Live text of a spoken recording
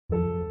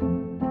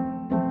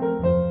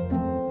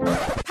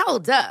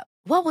Hold up.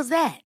 What was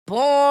that?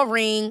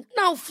 Boring.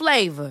 No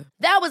flavor.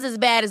 That was as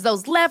bad as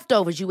those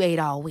leftovers you ate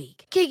all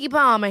week. Keke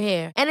Palmer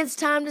here. And it's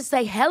time to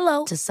say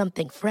hello to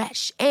something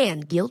fresh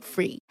and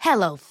guilt-free.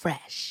 Hello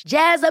Fresh.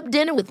 Jazz up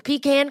dinner with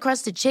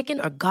pecan-crusted chicken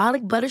or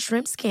garlic butter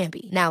shrimp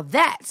scampi. Now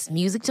that's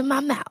music to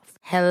my mouth.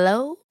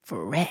 Hello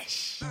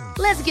Fresh.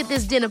 Let's get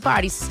this dinner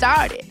party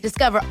started.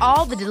 Discover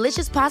all the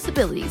delicious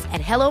possibilities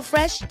at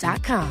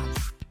hellofresh.com.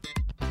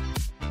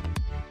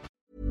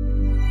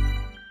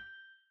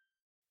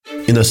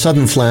 In a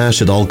sudden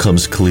flash, it all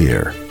comes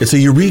clear. It's a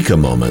eureka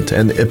moment,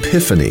 an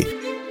epiphany.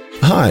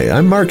 Hi,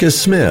 I'm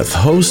Marcus Smith,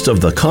 host of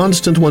the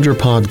Constant Wonder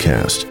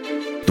podcast.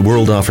 The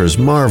world offers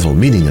marvel,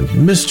 meaning,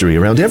 and mystery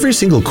around every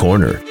single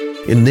corner.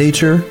 In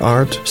nature,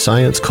 art,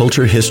 science,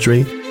 culture,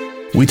 history,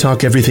 we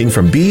talk everything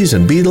from bees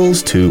and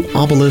beetles to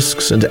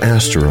obelisks and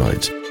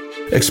asteroids.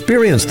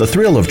 Experience the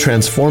thrill of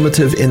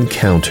transformative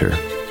encounter.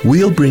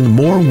 We'll bring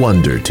more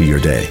wonder to your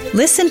day.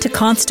 Listen to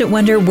Constant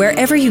Wonder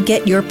wherever you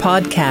get your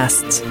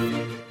podcasts.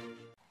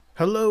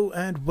 Hello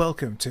and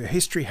welcome to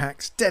History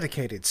Hack's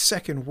dedicated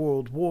Second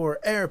World War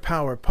air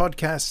power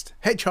podcast,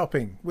 Hedge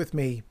Hopping, with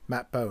me,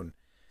 Matt Bone.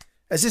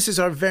 As this is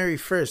our very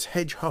first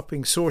hedge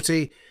hopping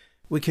sortie,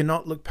 we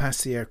cannot look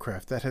past the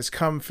aircraft that has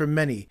come for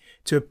many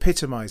to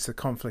epitomise the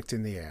conflict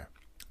in the air,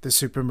 the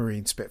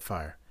Supermarine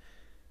Spitfire.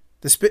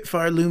 The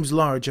Spitfire looms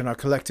large in our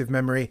collective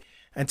memory,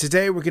 and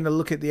today we're going to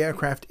look at the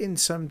aircraft in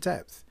some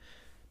depth.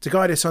 To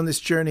guide us on this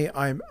journey,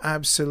 I'm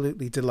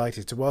absolutely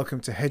delighted to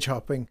welcome to Hedge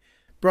Hopping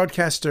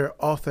broadcaster,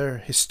 author,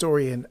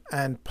 historian,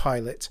 and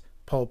pilot,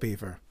 Paul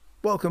Beaver.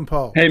 Welcome,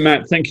 Paul. Hey,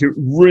 Matt. Thank you.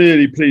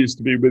 Really pleased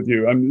to be with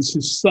you. I mean, this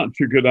is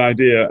such a good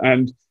idea.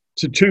 And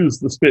to choose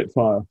the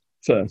Spitfire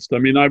first, I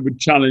mean, I would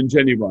challenge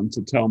anyone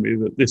to tell me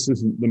that this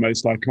isn't the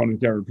most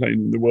iconic aeroplane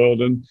in the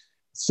world. And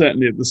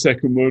certainly at the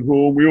Second World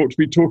War, we ought to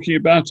be talking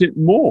about it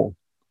more.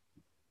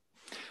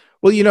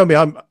 Well, you know me,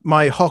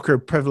 my hawker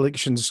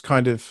predilections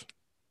kind of,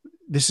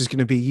 this is going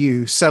to be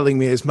you selling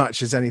me as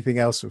much as anything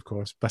else, of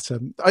course. But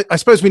I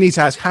suppose we need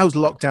to ask, how's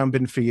lockdown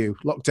been for you?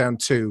 Lockdown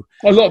 2?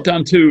 Well,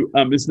 lockdown 2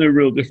 is no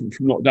real different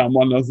from lockdown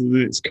 1, other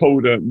than it's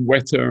colder and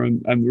wetter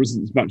and there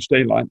isn't as much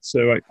daylight.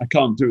 So I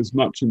can't do as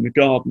much in the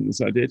garden as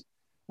I did.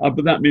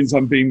 But that means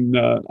I've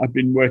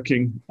been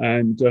working,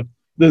 and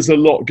there's a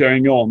lot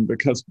going on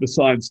because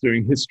besides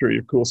doing history,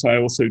 of course, I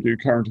also do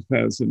current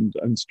affairs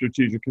and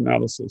strategic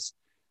analysis.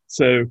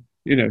 So,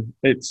 you know,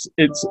 it's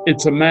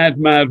a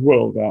mad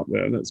world out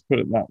there. Let's put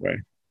it that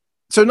way.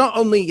 So not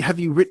only have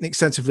you written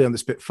extensively on the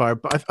Spitfire,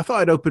 but I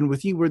thought I'd open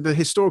with you were the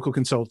historical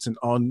consultant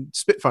on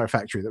Spitfire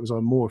Factory that was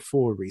on More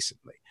 4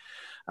 recently.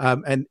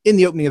 And in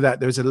the opening of that,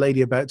 there was a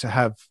lady about to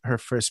have her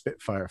first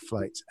Spitfire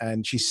flight.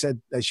 And she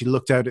said, as she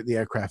looked out at the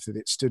aircraft, that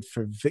it stood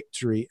for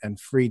victory and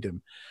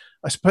freedom.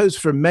 I suppose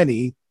for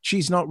many,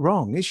 she's not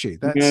wrong, is she?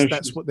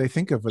 That's what they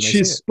think of when they see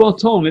it. She's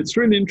spot on. It's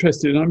really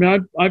interesting. I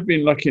mean, I've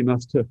been lucky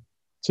enough to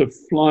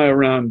fly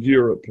around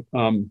Europe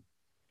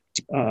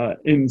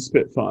in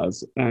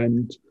Spitfires.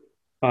 And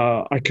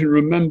I can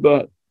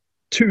remember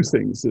two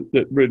things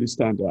that really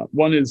stand out.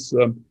 One is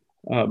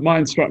my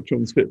instructor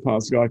on the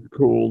Spitfires, a guy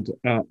called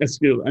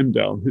Eskil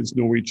Emdal, who's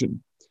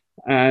Norwegian.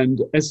 And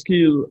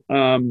Eskil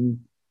and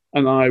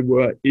I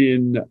were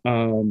in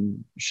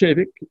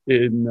Kjevik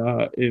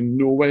in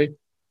Norway.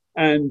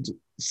 And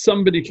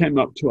somebody came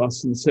up to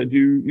us and said,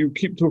 you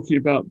keep talking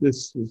about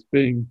this as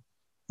being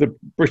the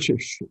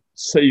British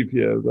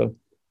savior, the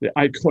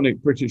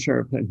iconic British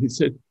airplane. He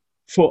said,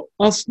 for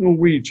us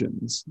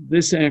Norwegians,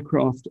 this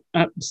aircraft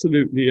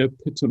absolutely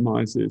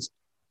epitomizes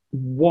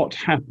what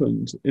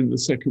happened in the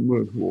Second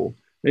World War.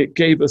 It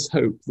gave us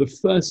hope. The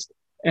first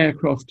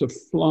aircraft to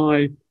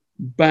fly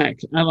back,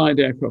 Allied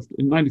aircraft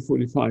in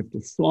 1945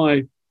 to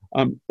fly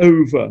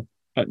over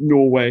at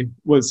Norway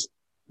was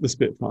the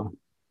Spitfire.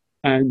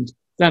 And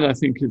that, I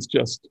think, is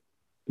just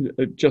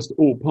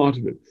all part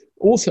of it.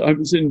 Also, I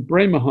was in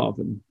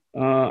Bremerhaven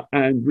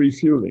and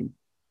refueling,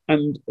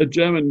 and a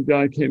German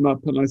guy came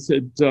up and I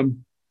said,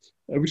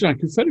 would you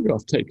like a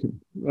photograph taken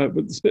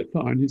with the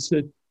Spitfire? And he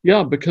said,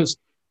 yeah, because,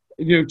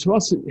 you know, to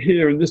us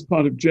here in this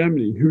part of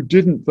Germany who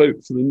didn't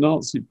vote for the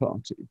Nazi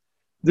party,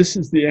 this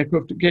is the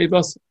aircraft that gave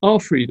us our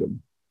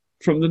freedom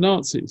from the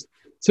Nazis.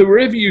 So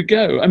wherever you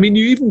go, I mean,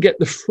 you even get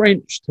the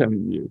French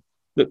telling you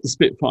that the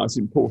Spitfire is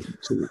important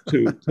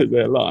to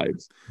their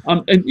lives,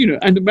 and you know,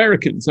 and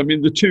Americans. I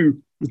mean, the two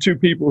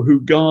people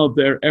who guard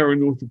their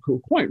aeronautical,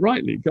 quite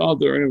rightly, guard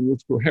their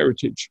aeronautical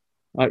heritage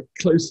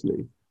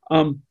closely.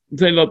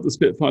 They love the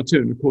Spitfire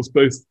too, and of course,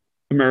 both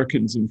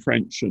Americans and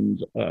French,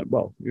 and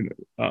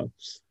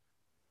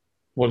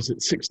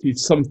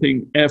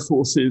 60-something air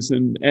forces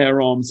and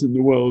air arms in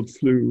the world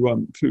flew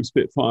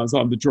Spitfires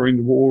either during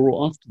the war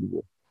or after the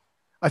war.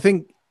 I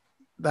think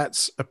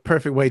that's a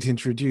perfect way to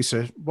introduce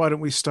her. Why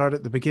don't we start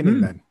at the beginning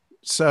then?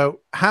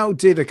 So how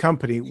did a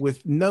company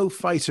with no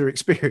fighter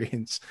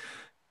experience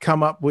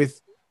come up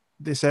with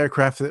this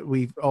aircraft that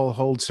we all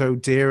hold so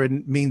dear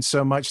and means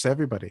so much to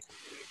everybody?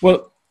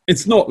 Well,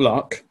 it's not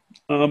luck.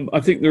 I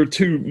think there are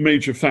two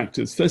major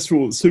factors. First of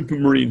all,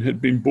 Supermarine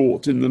had been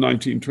bought in the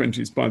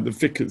 1920s by the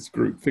Vickers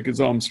Group, Vickers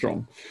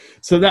Armstrong.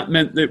 So that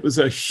meant that it was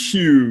a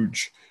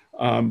huge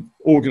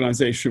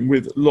organization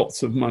with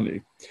lots of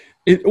money.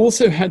 It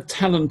also had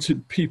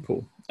talented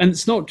people. And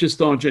it's not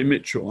just R.J.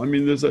 Mitchell. I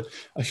mean, there's a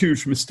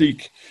huge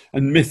mystique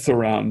and myth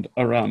around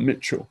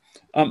Mitchell.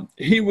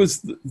 He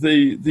was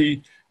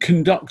the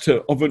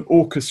conductor of an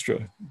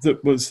orchestra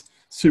that was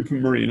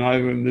Supermarine,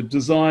 either in the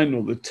design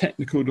or the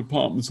technical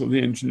departments or the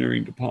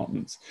engineering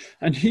departments.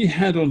 And he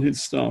had on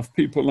his staff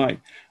people like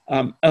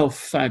Elf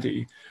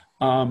Faddy,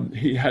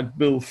 he had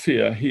Bill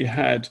Fear, he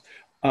had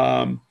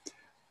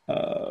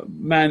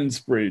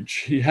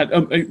Mansbridge, he had,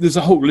 there's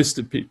a whole list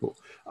of people.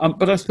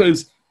 But I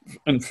suppose,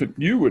 and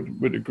you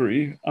would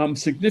agree,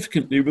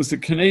 significantly was a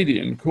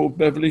Canadian called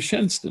Beverly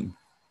Shenston.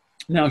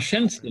 Now,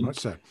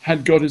 Shenston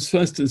had got his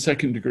first and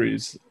second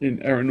degrees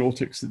in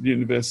aeronautics at the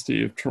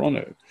University of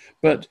Toronto,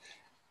 but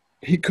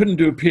he couldn't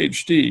do a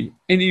PhD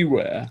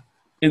anywhere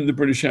in the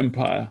British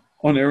Empire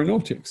on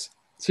aeronautics.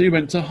 So he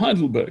went to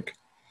Heidelberg.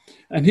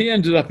 And he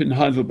ended up in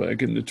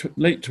Heidelberg in the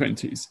late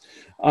 20s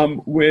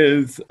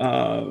with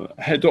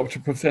Herr Dr.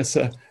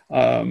 Professor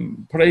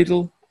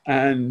Pradel,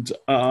 and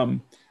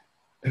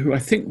who I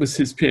think was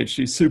his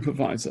PhD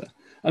supervisor.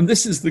 And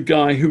this is the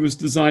guy who was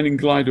designing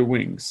glider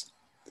wings.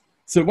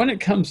 So when it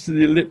comes to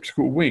the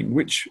elliptical wing,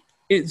 which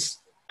is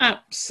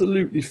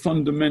absolutely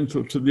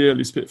fundamental to the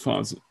early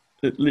Spitfires,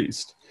 at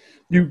least,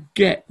 you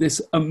get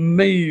this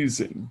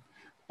amazing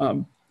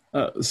what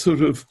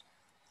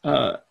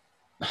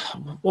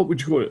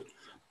would you call it?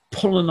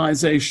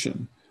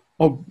 Pollinization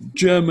of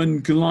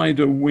German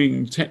glider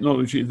wing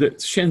technology that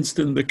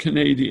Shenston, the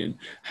Canadian,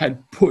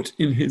 had put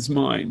in his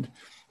mind.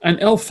 And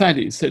Elf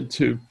Faddy said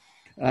to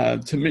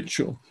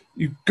Mitchell,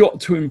 you've got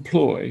to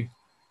employ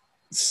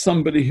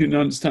somebody who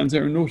understands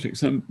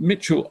aeronautics. And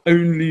Mitchell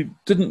only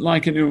didn't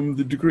like anyone with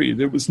a degree.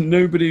 There was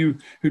nobody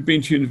who'd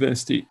been to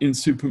university in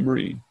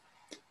Supermarine.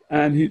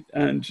 And he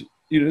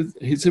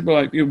said,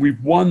 well,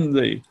 we've won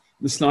the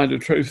Snyder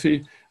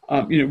Trophy.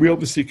 We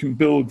obviously can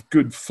build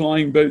good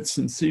flying boats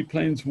and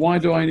seaplanes. Why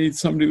do I need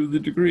somebody with a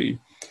degree?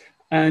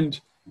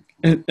 And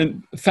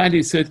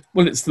Faddy said,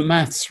 well, it's the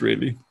maths,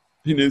 really.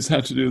 He knows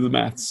how to do the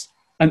maths.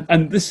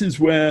 And this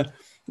is why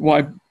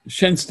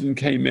Shenston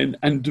came in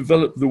and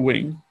developed the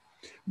wing,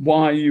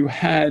 why you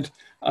had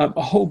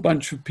a whole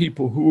bunch of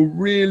people who were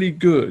really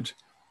good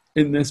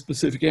in their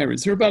specific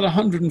areas. There are about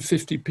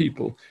 150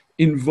 people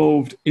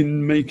involved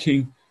in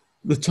making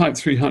the Type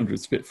 300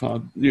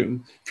 Spitfire,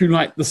 if you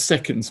like, the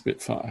second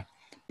Spitfire,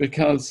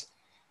 because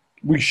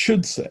we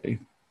should say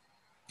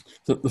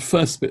that the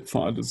first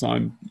Spitfire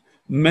design,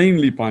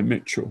 mainly by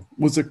Mitchell,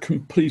 was a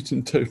complete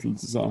and total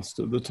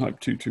disaster, the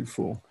Type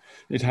 224.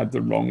 It had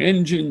the wrong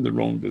engine, the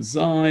wrong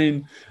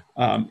design.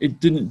 It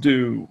didn't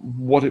do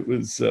what it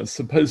was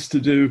supposed to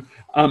do.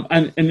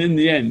 And in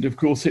the end, of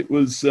course, it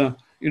was,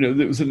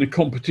 it was in a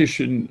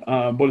competition,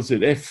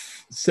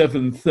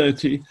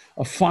 F730,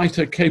 a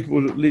fighter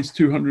capable of at least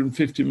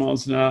 250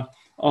 miles an hour,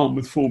 armed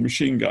with 4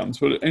 machine guns.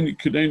 But it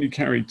could only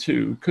carry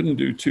 2, couldn't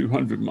do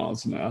 200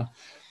 miles an hour.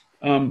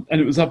 And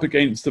it was up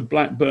against a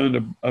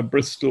Blackburn, a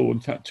Bristol, in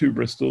fact, 2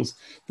 Bristols,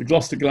 the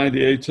Gloucester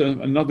Gladiator,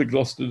 another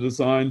Gloucester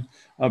design,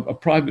 a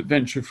private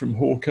venture from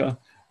Hawker,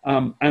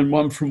 and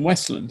one from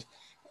Westland.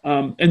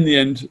 In the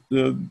end,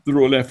 the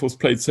Royal Air Force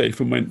played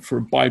safe and went for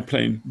a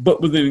biplane,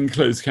 but with an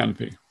enclosed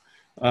canopy,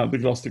 the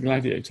Gloucester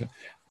Gladiator.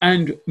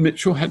 And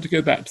Mitchell had to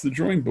go back to the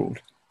drawing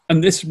board.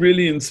 And this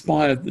really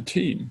inspired the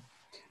team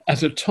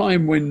at a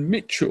time when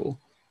Mitchell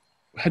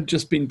had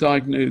just been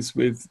diagnosed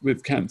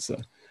with cancer.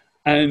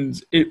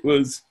 And it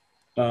was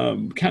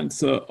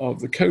cancer of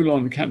the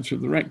colon, cancer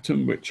of the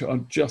rectum, which are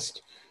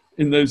just,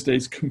 in those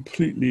days,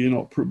 completely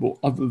inoperable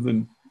other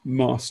than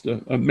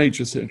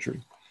major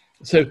surgery.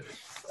 So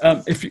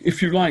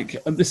if you like,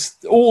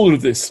 all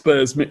of this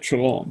spurs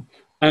Mitchell on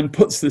and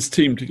puts this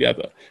team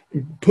together,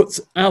 puts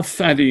Alf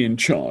Faddy in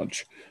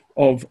charge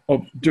of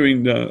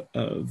doing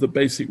the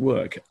basic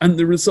work. And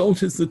the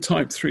result is the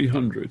Type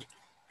 300,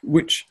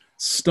 which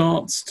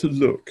starts to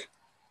look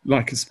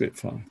like a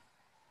Spitfire.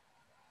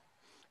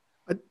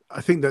 I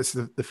think that's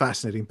the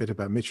fascinating bit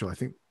about Mitchell. I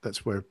think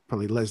that's where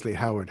probably Leslie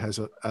Howard has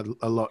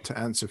a lot to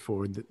answer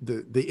for.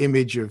 The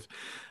image of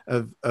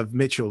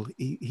Mitchell,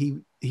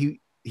 he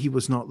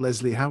was not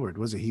Leslie Howard,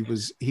 was he? He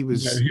was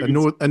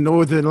a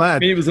northern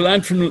lad. He was a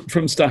lad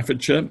from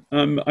Staffordshire.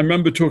 I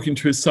remember talking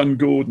to his son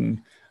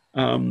Gordon,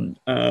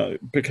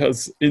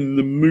 because in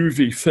the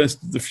movie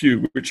First of the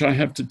Few, which I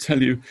have to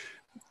tell you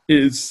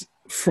is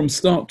from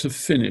start to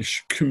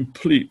finish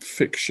complete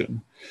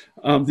fiction.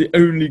 The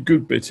only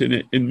good bit in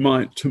it,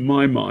 to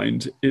my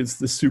mind, is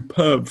the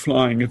superb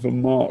flying of a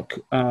Mark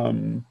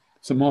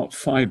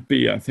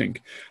 5B, I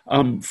think,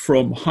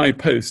 from High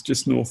Post,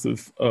 just north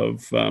of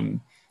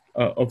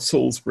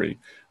Salisbury,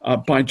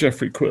 by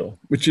Geoffrey Quill,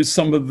 which is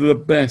some of the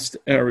best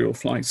aerial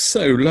flying.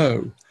 So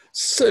low,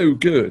 so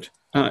good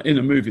in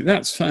a movie.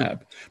 That's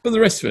fab. But the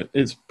rest of it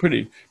is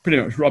pretty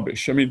much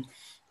rubbish. I mean,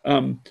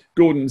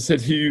 Gordon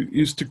said he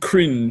used to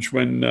cringe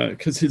when,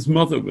 because his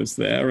mother was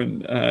there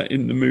and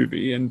in the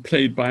movie and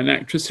played by an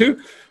actress who,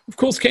 of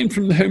course, came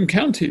from the home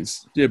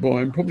counties, dear boy,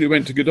 and probably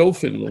went to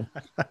Godolphin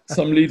or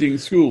some leading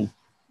school.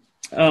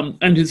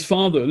 And his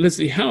father,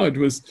 Leslie Howard,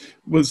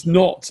 was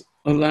not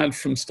a lad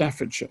from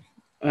Staffordshire.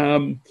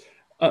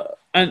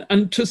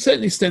 And to a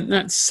certain extent,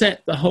 that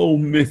set the whole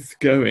myth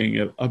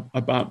going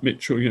about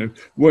Mitchell,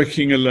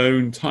 working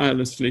alone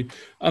tirelessly.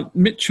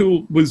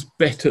 Mitchell was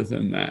better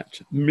than that.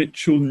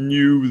 Mitchell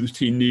knew that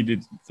he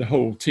needed the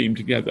whole team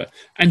together.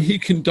 And he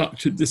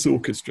conducted this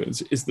orchestra,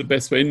 is the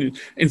best way.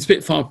 In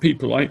Spitfire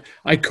People,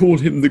 I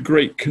called him the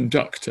great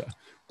conductor,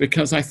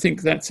 because I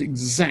think that's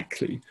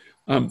exactly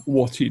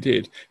what he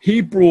did.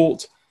 He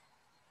brought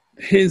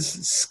his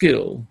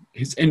skill,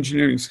 his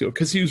engineering skill,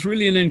 because he was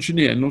really an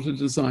engineer, not a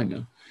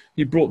designer.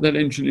 He brought that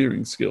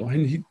engineering skill,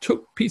 and he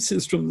took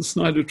pieces from the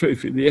Snyder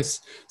Trophy, the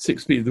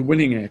S-6B, the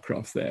winning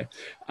aircraft there.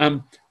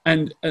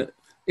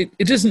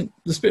 It isn't,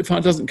 the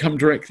Spitfire doesn't come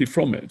directly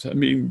from it. I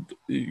mean,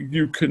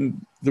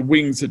 the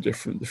wings are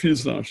different, the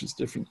fuselage is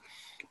different.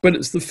 But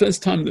it's the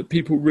first time that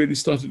people really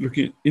started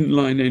looking at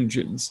inline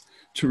engines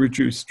to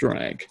reduce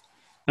drag.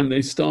 And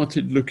they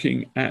started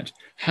looking at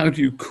how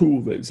do you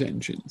cool those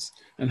engines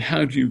and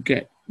how do you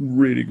get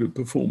really good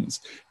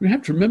performance. We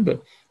have to remember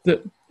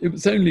that it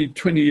was only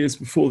 20 years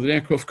before that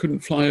aircraft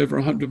couldn't fly over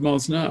 100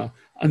 miles an hour.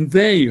 And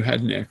there you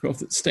had an aircraft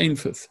that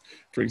Stainforth,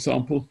 for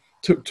example,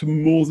 took to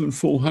more than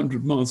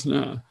 400 miles an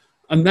hour.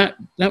 And that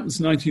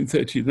was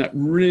 1930. That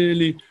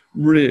really,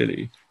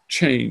 really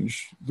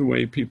changed the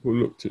way people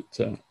looked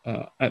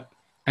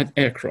at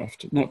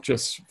aircraft, not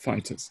just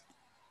fighters.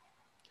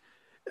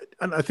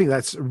 And I think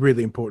that's a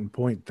really important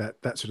point,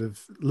 that sort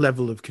of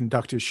level of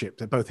conductorship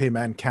that both him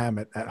and Cam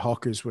at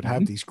Hawkers would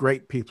have these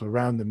great people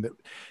around them that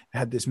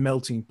had this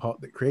melting pot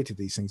that created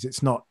these things.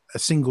 It's not a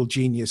single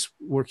genius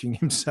working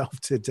himself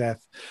to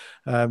death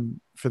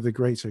for the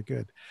greater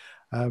good.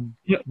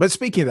 But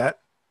speaking of that,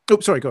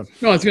 sorry, go on.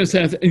 No, I was going to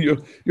say, I think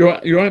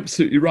you're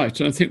absolutely right.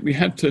 And I think we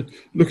had to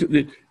look at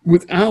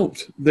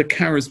without the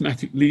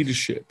charismatic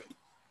leadership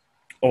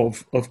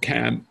of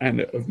Cam and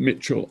of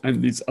Mitchell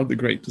and these other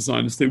great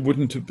designers, they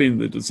wouldn't have been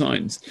the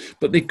designs.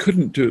 But they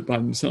couldn't do it by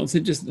themselves. They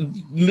just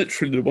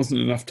literally, there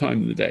wasn't enough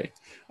time in the day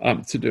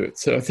to do it.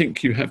 So I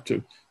think you have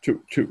to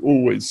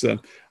always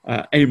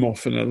aim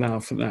off and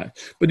allow for that.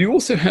 But you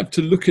also have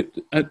to look at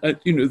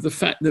the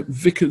fact that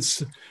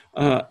Vickers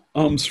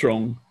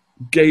Armstrong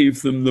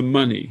gave them the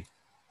money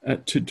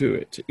to do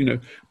it,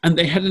 and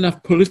they had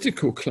enough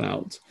political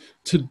clout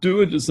to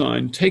do a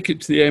design, take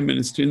it to the Air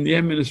Ministry, and the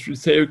Air Ministry would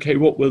say, okay,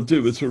 what we'll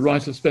do is we'll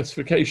write a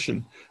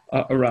specification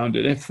around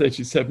it,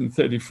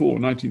 F-37-34,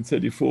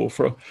 1934,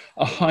 for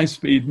a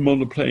high-speed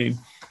monoplane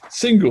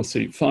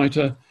single-seat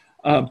fighter,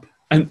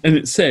 and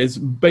it says,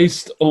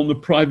 based on the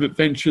private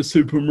venture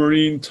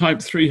Supermarine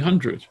Type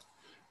 300.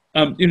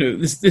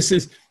 This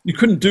is, you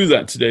couldn't do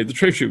that today. The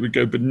Treasury would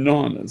go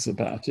bananas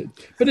about it.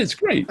 But it's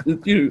great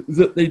that,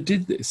 that they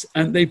did this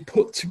and they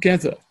put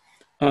together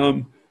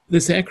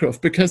this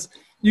aircraft, because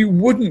you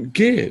wouldn't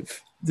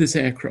give this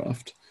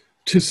aircraft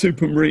to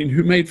Supermarine,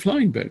 who made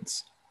flying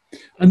boats.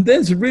 And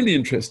there's a really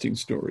interesting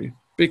story,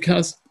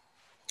 because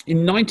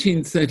in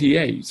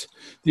 1938,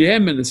 the Air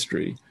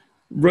Ministry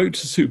wrote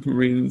to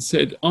Supermarine and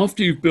said,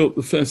 after you've built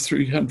the first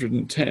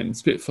 310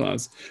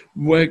 Spitfires,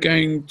 we're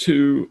going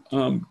to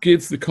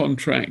give the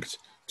contract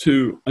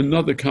to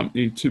another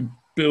company to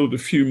build a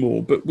few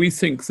more. But we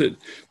think that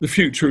the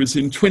future is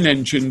in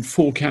twin-engine,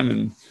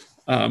 four-cannon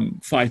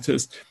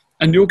fighters,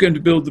 and you're going to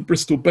build the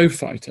Bristol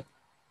Beaufighter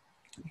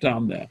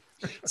down there.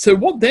 So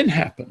what then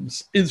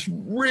happens is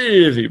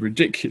really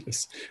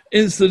ridiculous,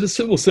 is that a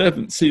civil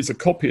servant sees a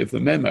copy of the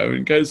memo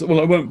and goes, well,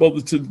 I won't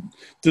bother to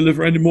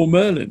deliver any more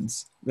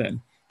Merlins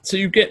then. So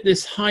you get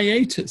this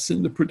hiatus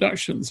in the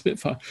production of the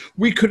Spitfire.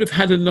 We could have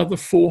had another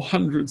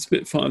 400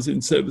 Spitfires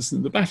in service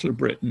in the Battle of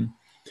Britain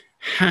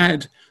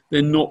had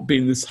there not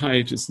been this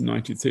hiatus in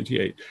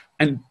 1938.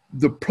 And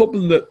the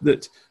problem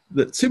that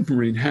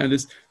Supermarine had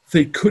is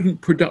they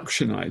couldn't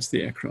productionize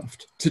the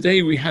aircraft.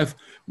 Today we have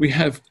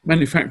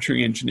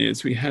manufacturing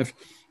engineers, we have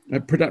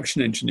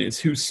production engineers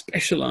who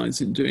specialize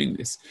in doing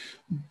this.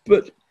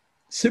 But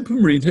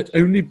Supermarine had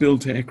only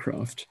built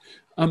aircraft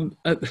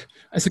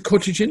as a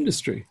cottage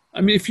industry.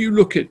 I mean, if you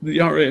look at the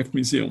RAF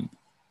Museum,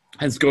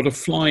 has got a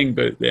flying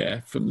boat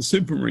there from the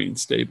Supermarine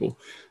stable.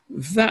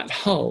 That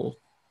hull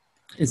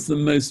is the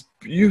most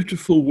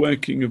beautiful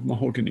working of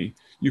mahogany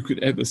you could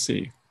ever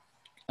see.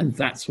 And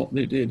that's what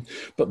they did.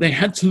 But they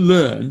had to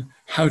learn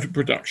how to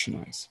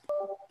productionize.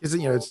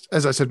 It's,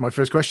 as I said in my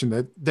first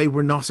question, they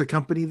were not a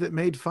company that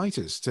made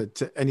fighters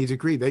to any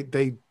degree.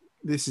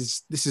 This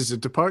is a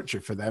departure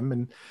for them.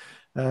 And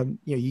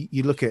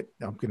you look at,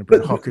 I'm going to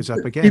bring Hawkers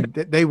up again.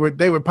 They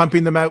were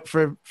pumping them out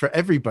for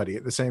everybody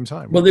at the same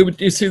time. Well, they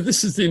would. You see,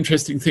 this is the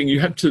interesting thing. You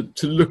had to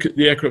look at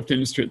the aircraft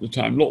industry at the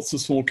time. Lots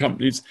of small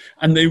companies,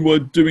 and they were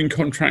doing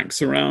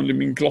contracts around. I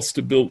mean,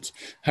 Gloucester built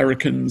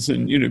Hurricanes,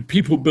 and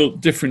people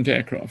built different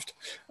aircraft.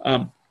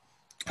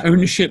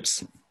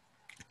 Ownerships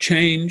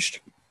changed.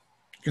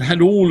 It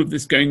had all of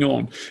this going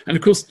on. And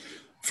of course,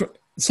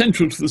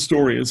 central to the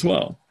story as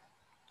well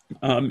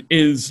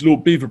is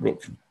Lord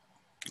Beaverbrook.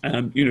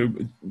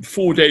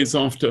 4 days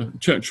after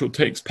Churchill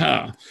takes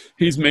power,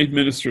 he's made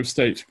Minister of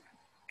State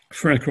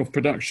for aircraft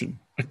production,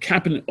 a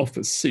cabinet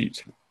office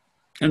seat,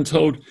 and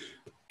told,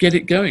 get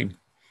it going.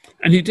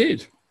 And he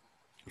did.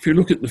 If you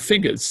look at the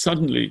figures,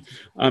 suddenly,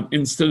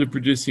 instead of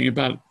producing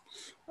about,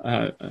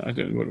 I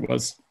don't know what it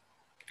was,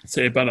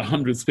 say about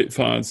 100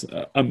 Spitfires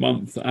a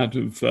month out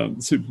of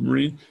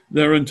Supermarine,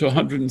 they're into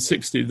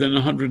 160, then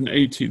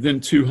 180, then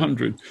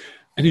 200.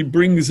 And he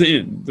brings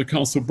in the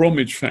Castle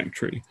Bromwich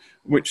factory,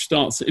 which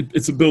starts,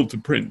 it's a build to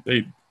print.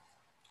 They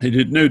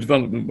did no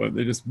development work,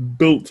 they just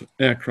built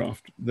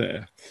aircraft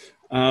there.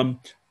 And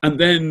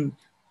then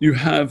you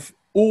have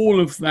all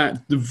of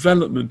that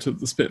development of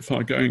the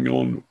Spitfire going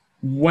on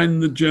when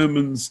the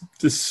Germans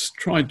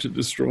tried to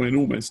destroy, and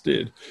almost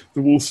did,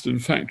 the Woolston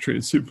factory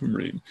of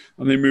Supermarine.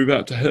 And they move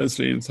out to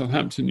Hursley and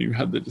Southampton. You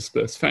had the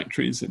dispersed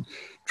factories in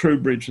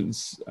Trowbridge and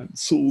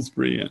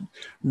Salisbury and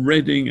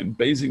Reading and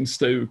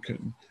Basingstoke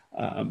and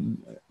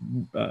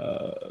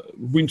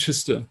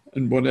Winchester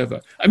and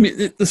whatever. I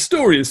mean, the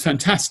story is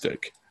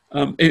fantastic.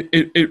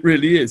 It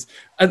really is.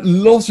 A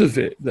lot of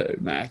it, though,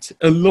 Matt,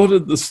 a lot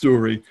of the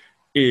story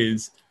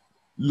is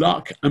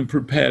luck and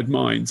prepared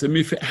minds. I mean,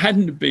 if it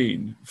hadn't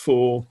been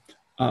for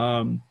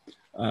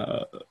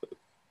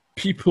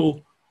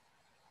people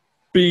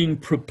being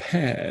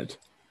prepared,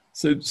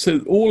 so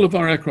all of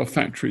our aircraft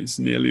factories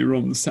nearly were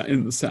in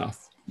the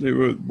south. They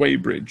were at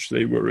Weybridge,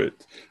 they were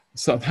at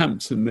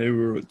Southampton, they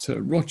were at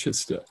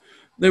Rochester.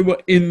 They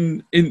were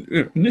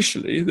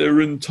initially, they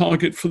were in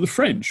target for the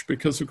French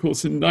because, of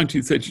course, in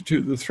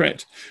 1932, the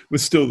threat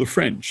was still the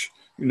French,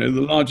 the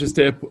largest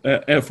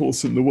air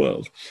force in the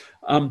world.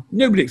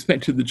 Nobody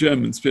expected the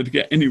Germans to be able to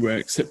get anywhere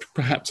except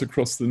perhaps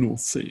across the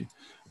North Sea.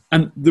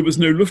 And there was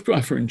no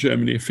Luftwaffe in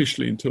Germany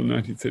officially until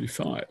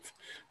 1935.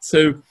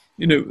 So,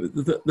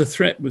 the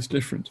threat was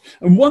different.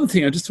 And one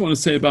thing I just want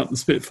to say about the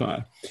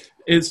Spitfire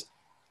is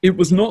it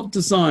was not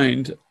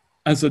designed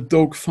as a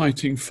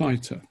dogfighting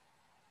fighter.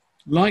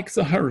 Like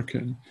the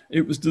Hurricane,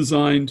 it was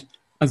designed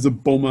as a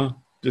bomber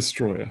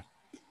destroyer.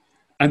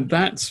 And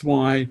that's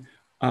why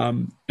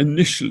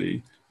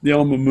initially the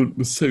armament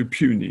was so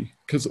puny,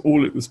 because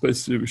all it was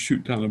supposed to do was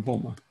shoot down a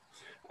bomber.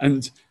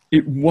 And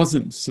it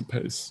wasn't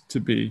supposed to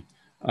be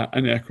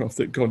an aircraft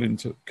that got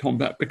into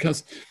combat,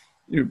 because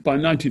by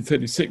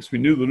 1936 we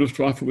knew the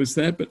Luftwaffe was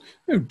there, but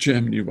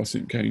Germany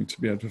wasn't going to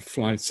be able to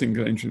fly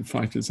single-engine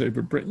fighters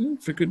over Britain,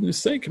 for goodness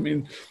sake. I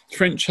mean, the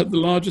French had the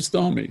largest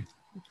army,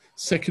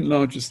 second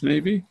largest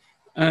navy,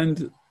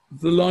 and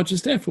the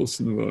largest air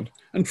force in the world.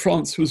 And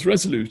France was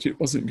resolute. It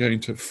wasn't going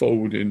to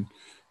fold in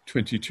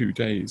 22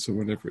 days or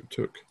whatever it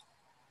took.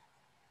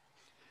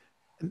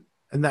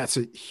 And that's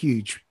a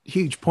huge,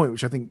 huge point,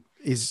 which I think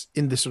is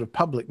in the sort of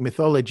public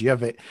mythology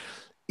of it,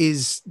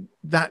 is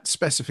that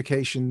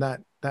specification,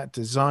 that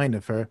design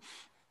of her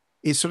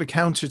is sort of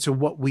counter to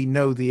what we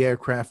know the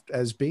aircraft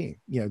as being.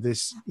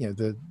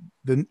 The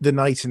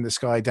night in the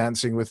sky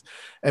dancing with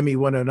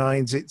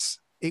Me-109s,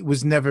 it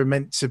was never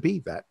meant to be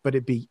that, but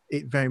it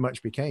very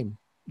much became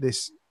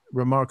this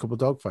remarkable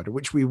dogfighter,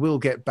 which we will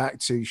get back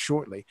to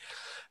shortly.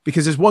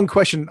 Because there's one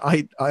question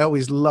I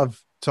always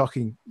love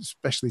talking,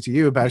 especially to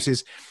you, about,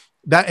 is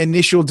that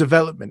initial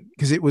development,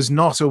 because it was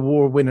not a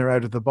war winner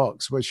out of the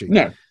box, was she?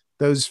 No.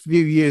 Those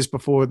few years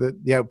before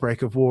the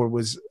outbreak of war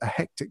was a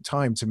hectic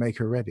time to make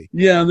her ready.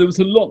 Yeah, there was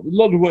a lot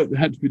of work that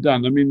had to be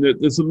done. I mean,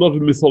 there's a lot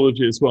of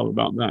mythology as well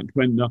about that.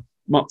 When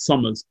Mutt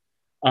Summers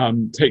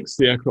takes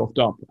the aircraft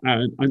up,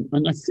 and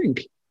I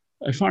think,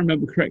 if I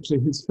remember correctly,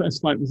 his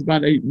first flight was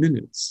about 8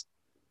 minutes.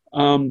 He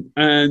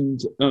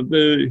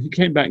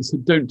came back and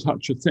said, "Don't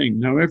touch a thing."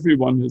 Now,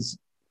 everyone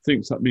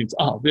thinks that means,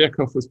 the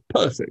aircraft was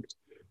perfect.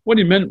 What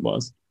he meant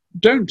was,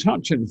 don't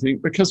touch anything,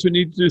 because we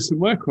need to do some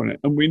work on it,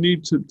 and we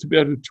need to be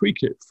able to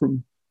tweak it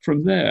from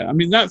there. I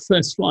mean, that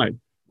first flight,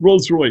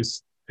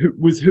 Rolls-Royce,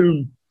 with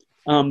whom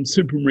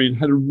Supermarine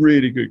had a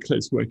really good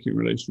close working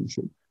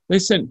relationship, they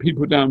sent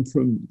people down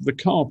from the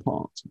car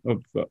part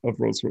of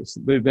Rolls-Royce.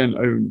 They then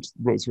owned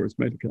Rolls-Royce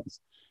Motor Cars.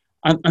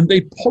 And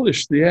they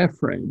polished the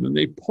airframe, and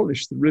they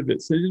polished the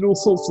rivets. They did all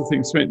sorts of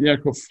things to make the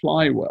aircraft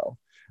fly well,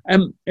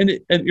 and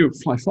it would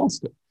fly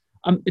faster.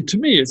 To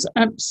me, it's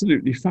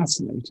absolutely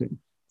fascinating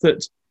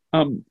that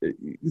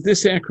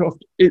this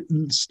aircraft, it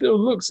still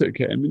looks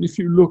okay. I mean, if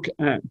you look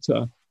at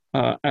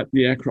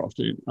the aircraft,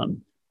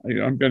 I'm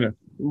going to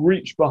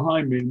reach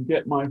behind me and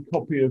get my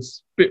copy of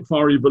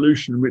Spitfire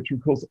Evolution, which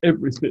of course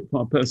every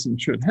Spitfire person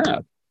should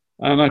have.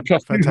 And I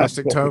trust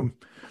fantastic tome.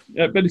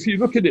 Yeah, but if you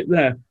look at it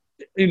there,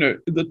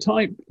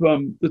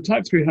 the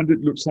Type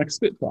 300 looks like a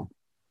Spitfire.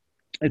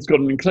 It's got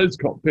an enclosed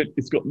cockpit.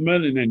 It's got the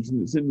Merlin engine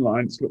that's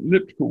inline. It's got an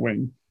elliptical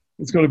wing.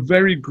 It's got a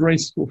very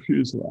graceful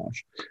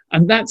fuselage.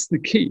 And that's the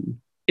key.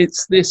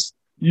 It's this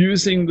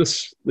using the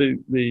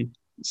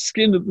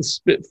skin of the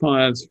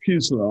Spitfire's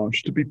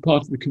fuselage to be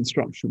part of the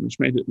construction, which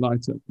made it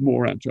lighter,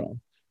 more agile.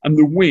 And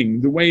the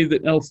wing, the way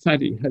that El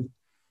Fadi had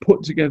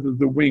put together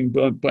the wing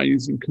by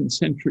using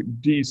concentric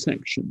D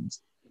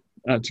sections,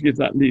 to give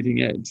that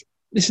leading edge.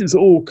 This is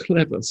all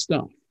clever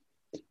stuff.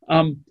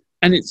 And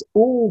it's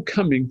all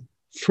coming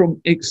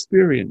from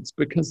experience,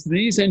 because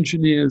these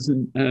engineers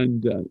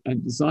and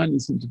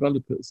designers and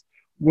developers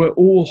were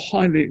all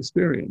highly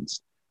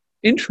experienced.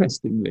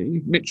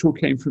 Interestingly, Mitchell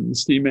came from the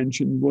steam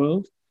engine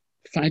world.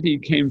 Faddy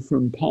came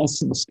from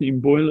Parsons steam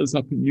boilers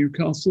up in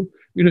Newcastle.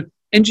 You know,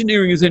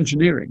 engineering is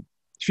engineering.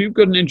 If you've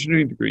got an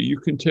engineering degree, you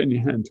can turn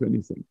your hand to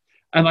anything.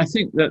 And I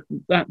think that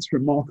that's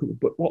remarkable.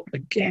 But what,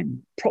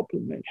 again,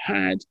 problem they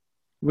had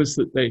was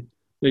that they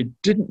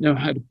didn't know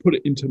how to put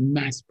it into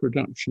mass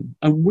production.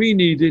 And we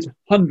needed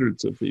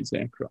hundreds of these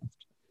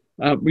aircraft.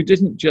 We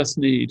didn't just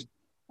need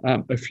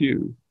a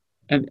few.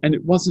 And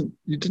it wasn't,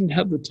 you didn't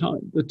have the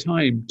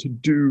time to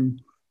do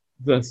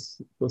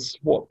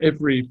what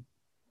every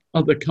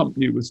other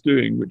company was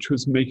doing, which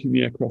was making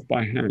the aircraft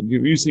by hand.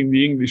 You're using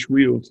the English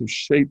wheel to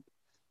shape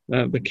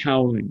the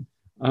cowling.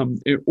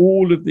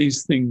 All of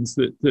these things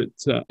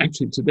that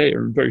actually today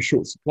are in very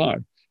short supply,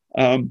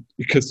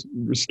 because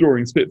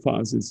restoring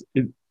Spitfires is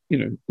in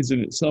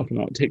itself an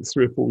art. It takes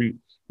 3 or 4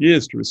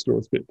 years to restore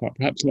a Spitfire,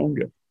 perhaps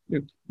longer.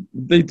 You know,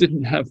 they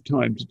didn't have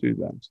time to do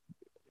that.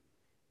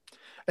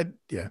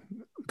 Yeah,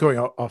 going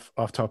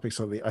off topic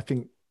slightly, I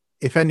think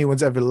if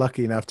anyone's ever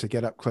lucky enough to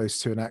get up close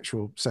to an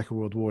actual Second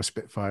World War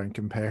Spitfire and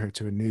compare her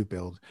to a new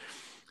build,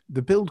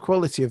 the build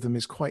quality of them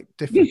is quite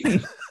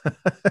different.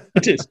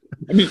 It is.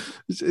 I mean,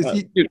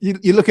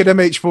 you look at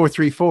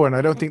MH434, and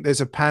I don't think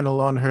there's a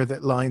panel on her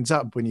that lines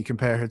up when you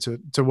compare her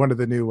to one of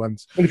the new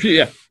ones. Well,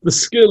 the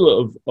skill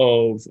of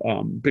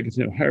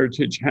Bickerton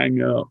Heritage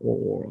Hangar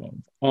or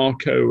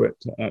Arco at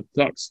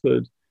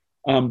Duxford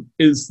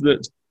is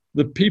that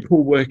the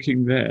people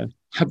working there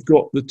have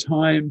got the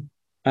time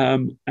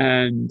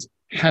and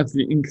have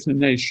the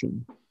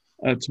inclination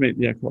to make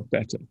the aircraft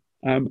better.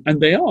 And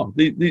they are.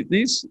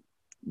 These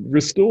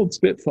restored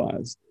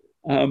Spitfires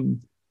are,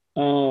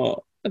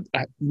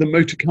 the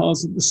motor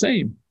cars are the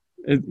same.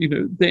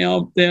 They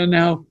are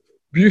now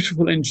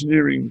beautiful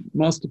engineering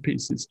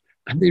masterpieces,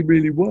 and they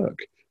really work.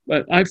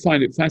 But I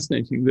find it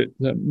fascinating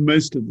that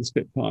most of the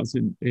Spitfires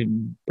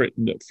in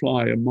Britain that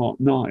fly are Mark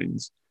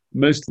 9s.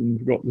 Most of them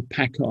have got the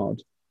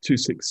Packard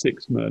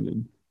 266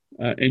 Merlin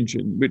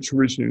engine, which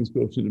originally was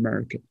built in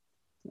America.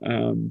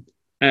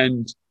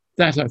 And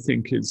that, I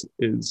think, is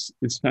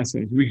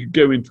fascinating. We could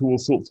go into all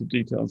sorts of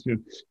details.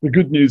 The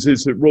good news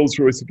is that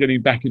Rolls-Royce are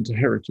getting back into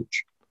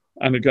heritage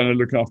and are going to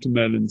look after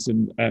Merlins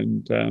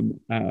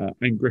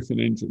and Griffin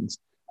engines.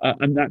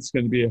 And that's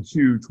going to be a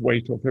huge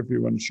weight off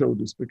everyone's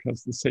shoulders,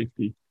 because the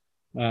safety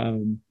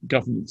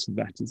governance of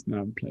that is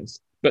now in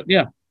place. But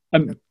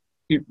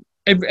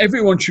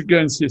everyone should go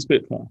and see a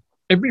Spitfire.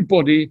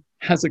 Everybody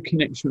has a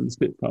connection with the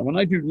Spitfire. When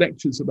I do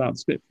lectures about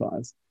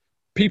Spitfires,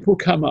 people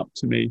come up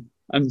to me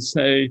and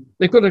say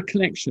they've got a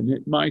connection.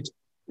 It might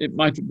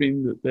have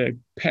been that their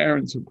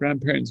parents or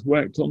grandparents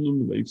worked on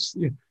them.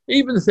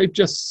 Even if they've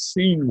just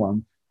seen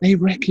one, they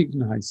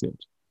recognize it.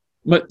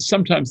 But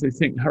sometimes they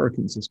think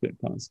Hurricanes are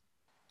Spitfires,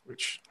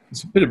 which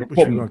is a bit of a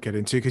problem. We won't get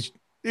into, because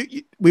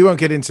we won't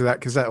get into that,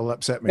 because that will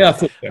upset me. Yeah, I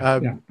thought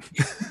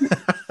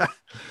so.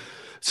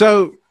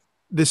 So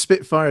the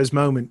Spitfire's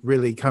moment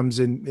really comes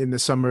in the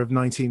summer of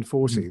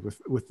 1940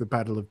 with the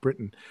Battle of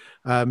Britain.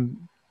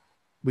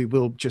 We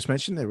will just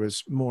mention there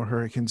was more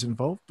Hurricanes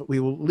involved, but we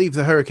will leave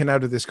the Hurricane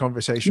out of this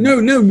conversation.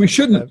 No, we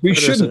shouldn't. We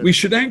shouldn't. We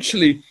should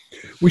actually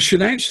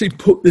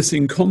put this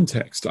in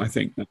context, I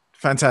think.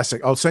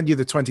 Fantastic. I'll send you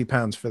the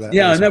 £20 for that.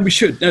 Yeah, no, we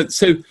should.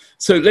 So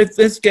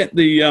let's get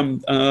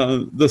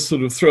the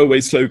sort of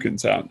throwaway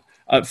slogans out.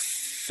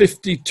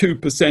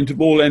 52%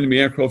 of all enemy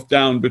aircraft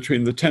down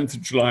between the 10th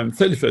of July and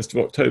 31st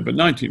of October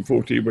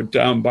 1940 were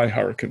down by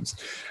Hurricanes.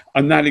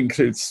 And that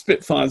includes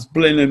Spitfires,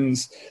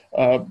 Blenheims,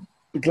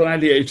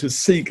 Gladiators,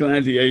 Sea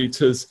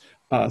Gladiators,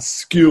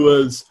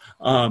 Skewers,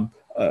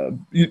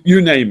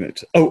 you name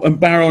it. Oh, and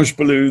barrage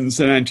balloons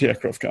and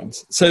anti-aircraft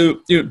guns.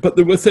 So, but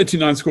there were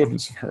 39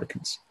 squadrons of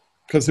Hurricanes,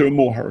 because there were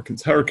more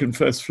Hurricanes. Hurricane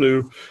first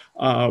flew,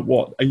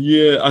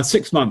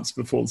 6 months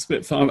before the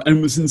Spitfire,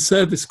 and was in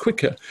service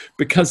quicker,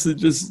 because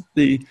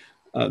the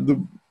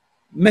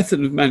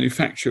method of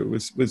manufacture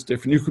was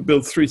different. You could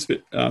build three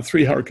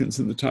Hurricanes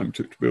in the time it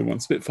took to build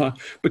one Spitfire,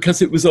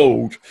 because it was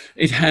old.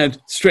 It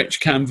had stretch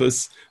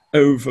canvas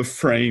over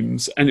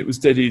frames, and it was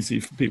dead easy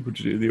for people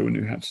to do. They all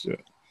knew how to do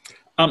it.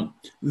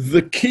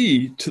 The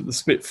key to the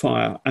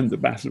Spitfire and the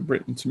Battle of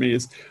Britain, to me,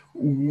 is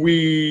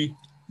we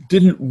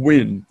didn't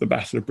win the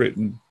Battle of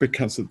Britain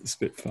because of the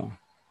Spitfire.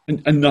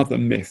 And another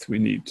myth we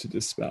need to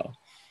dispel.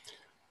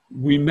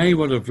 We may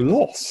well have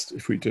lost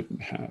if we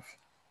didn't have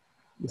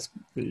the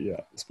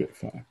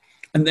Spitfire.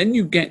 And then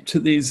you get to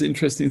these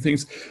interesting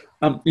things.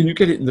 And you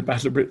get it in the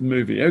Battle of Britain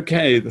movie.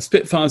 Okay, the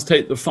Spitfires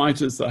take the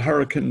fighters, the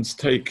Hurricanes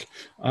take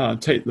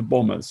the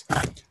bombers.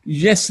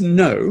 Yes,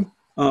 no.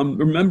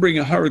 Remembering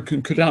a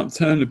Hurricane could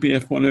outturn a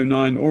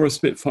Bf-109 or a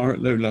Spitfire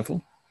at low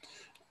level.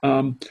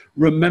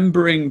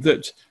 Remembering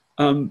that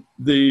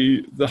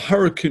the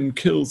Hurricane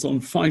kills on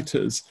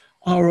fighters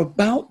are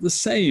about the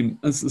same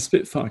as the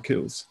Spitfire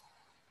kills.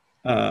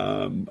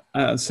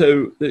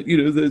 So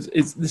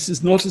that, this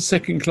is not a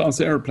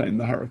second-class aeroplane,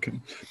 the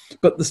Hurricane,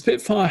 but the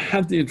Spitfire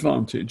had the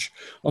advantage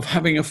of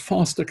having a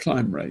faster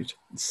climb rate,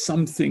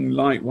 something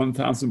like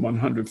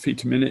 1,100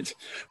 feet a minute,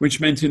 which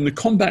meant in the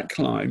combat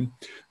climb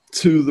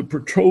to the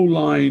patrol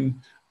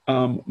line,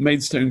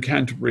 Maidstone,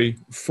 Canterbury,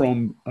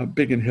 from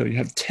Biggin Hill, you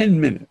had 10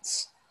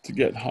 minutes to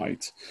get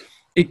height.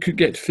 It could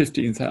get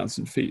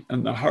 15,000 feet,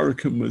 and the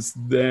Hurricane was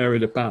there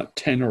at about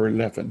 10 or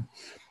 11,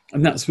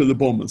 and that's where the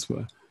bombers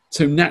were.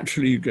 So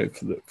naturally, you go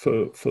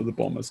for the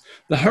bombers.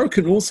 The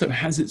Hurricane also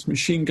has its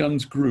machine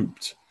guns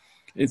grouped.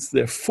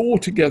 They're 4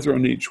 together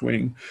on each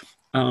wing,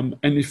 and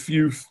if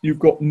you've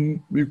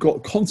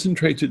got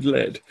concentrated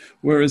lead,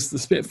 whereas the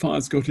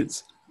Spitfire's got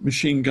its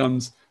machine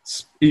guns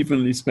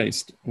evenly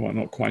spaced, well,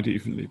 not quite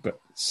evenly, but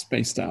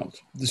spaced out,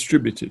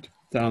 distributed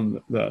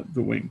down the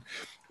wing,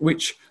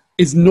 which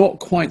is not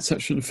quite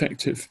such an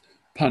effective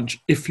punch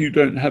if you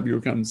don't have your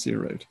guns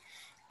zeroed.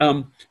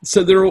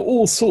 So there are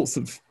all sorts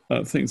of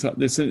things like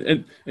this,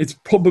 and it's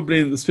probably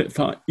in the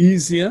Spitfire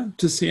easier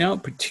to see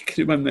out,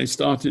 particularly when they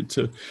started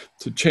to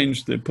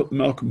change. They put the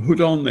Malcolm hood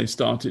on. They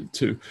started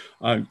to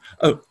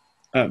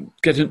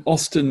get an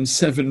Austin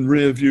 7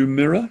 rear view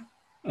mirror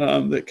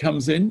that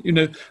comes in.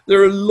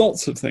 There are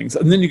lots of things,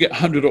 and then you get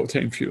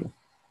 100-octane fuel,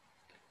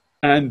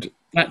 and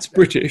that's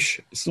British.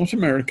 It's not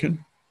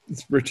American.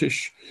 It's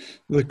British.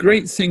 The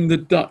great thing the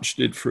Dutch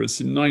did for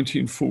us in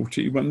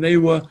 1940,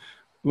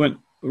 when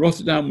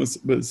Rotterdam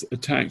was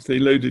attacked, they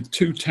loaded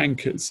 2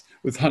 tankers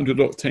with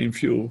 100-octane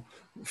fuel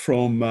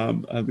from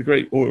the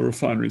great oil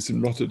refineries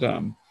in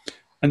Rotterdam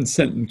and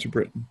sent them to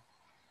Britain.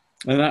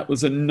 And that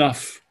was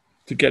enough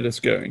to get us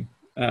going.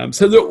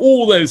 So there are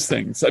all those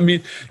things. I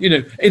mean,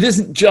 it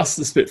isn't just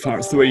the Spitfire,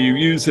 it's the way you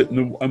use it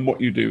and what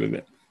you do with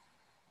it.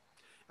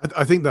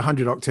 I think the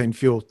 100-octane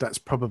fuel, that's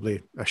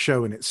probably a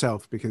show in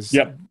itself, because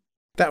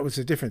that was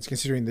the difference,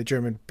 considering the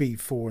German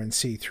B4 and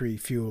C3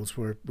 fuels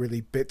were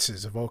really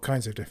bitses of all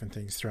kinds of different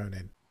things thrown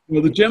in.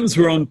 Well, the Germans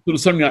were on sort of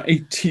something like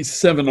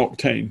 87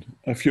 octane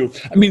fuel.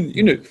 I mean,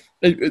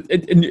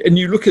 and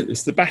you look at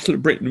this, the Battle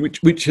of Britain,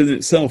 which in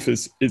itself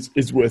is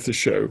worth a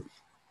show.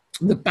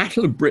 The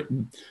Battle of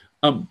Britain,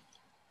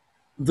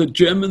 the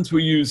Germans were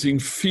using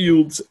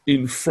fields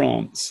in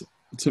France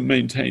to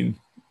maintain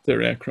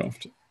their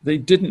aircraft. They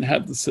didn't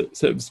have the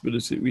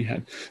serviceability we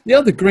had. The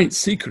other great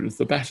secret of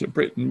the Battle of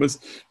Britain was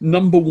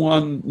number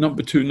 1,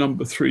 number 2,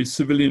 number 3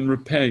 civilian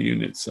repair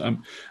units.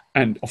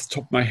 And off the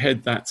top of my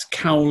head, that's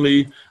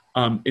Cowley,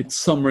 it's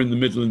somewhere in the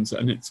Midlands,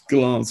 and it's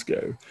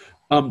Glasgow,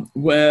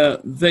 where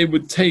they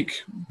would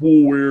take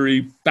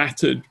war-weary,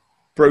 battered,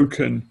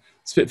 broken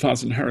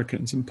Spitfires and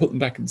Hurricanes and put them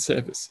back in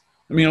service.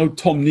 I mean, old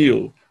Tom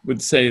Neal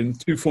would say in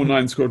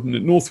 249 Squadron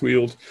at North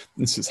Weald,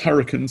 this is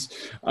Hurricanes,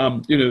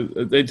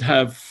 they'd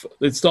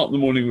start in the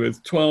morning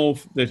with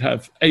 12, they'd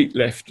have 8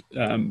 left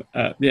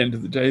at the end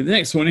of the day. The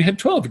next morning, had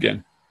 12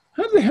 again.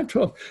 How do they have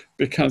 12?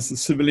 Because the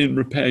civilian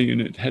repair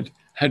unit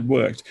had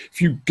worked. If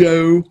you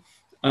go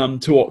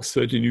to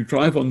Oxford and you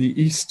drive on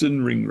the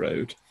Eastern Ring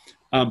Road,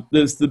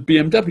 there's the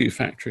BMW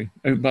factory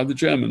owned by the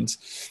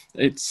Germans.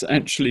 It's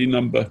actually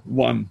number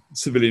 1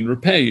 civilian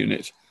repair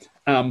unit.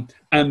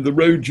 And the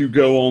road you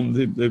go on,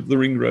 the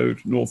ring road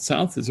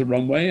north-south, is a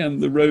runway,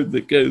 and the road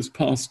that goes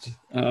past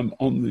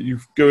you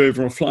go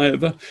over a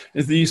flyover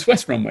is the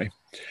east-west runway.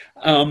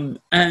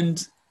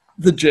 And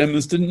the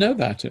Germans didn't know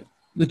about it.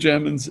 The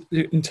Germans,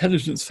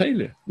 intelligence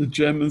failure. The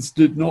Germans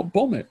did not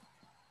bomb it.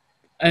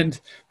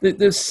 And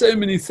there's so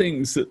many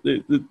things that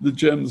the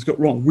Germans got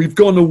wrong. We've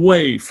gone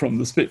away from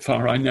the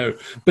Spitfire, I know,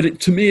 but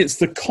to me, it's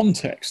the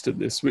context of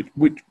this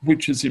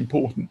which is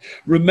important.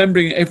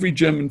 Remembering every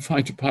German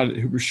fighter pilot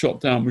who was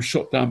shot down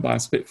by a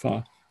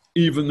Spitfire,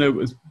 even though it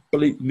was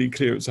blatantly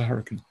clear it's a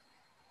Hurricane.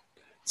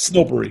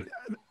 Snobbery.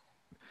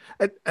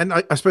 And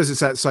I suppose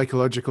it's that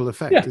psychological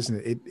effect,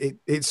 isn't it?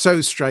 It's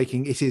so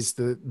striking. It is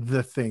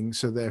the thing.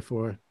 So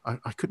therefore,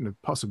 I couldn't have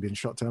possibly been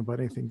shot down by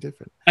anything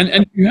different.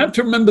 And you have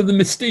to remember the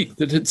mystique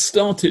that had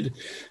started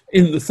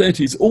in the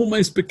 30s,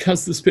 almost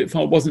because the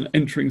Spitfire wasn't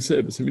entering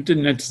service. I mean, it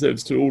didn't enter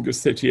service till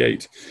August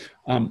 38.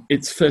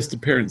 Its first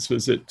appearance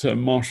was at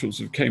Marshall's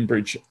of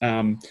Cambridge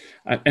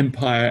at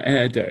Empire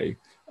Air Day,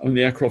 when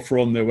the aircraft were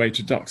on their way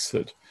to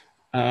Duxford.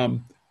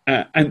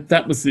 And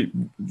that was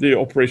the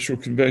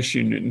operational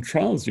conversion unit and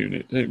trials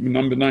unit,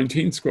 number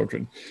 19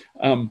 Squadron.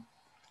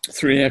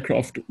 3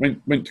 aircraft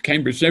went to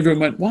Cambridge, and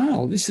everyone went,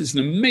 wow, this is an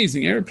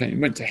amazing airplane.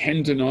 Went to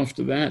Hendon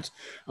after that,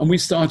 and we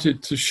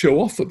started to show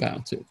off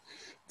about it.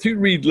 If you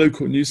read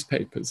local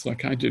newspapers,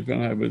 like I did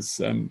when I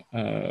was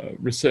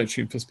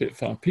researching for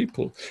Spitfire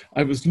People,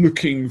 I was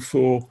looking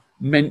for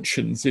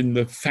mentions in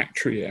the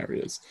factory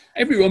areas.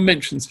 Everyone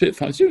mentioned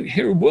Spitfires. You don't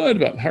hear a word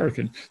about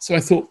Hurricane. So I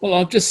thought, well,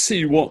 I'll just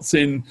see what's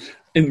in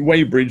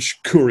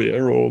Weybridge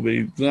Courier or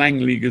the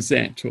Langley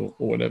Gazette or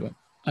whatever.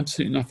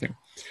 Absolutely nothing.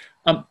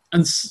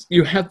 And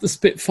you have the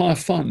Spitfire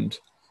Fund.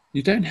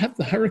 You don't have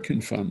the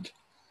Hurricane Fund.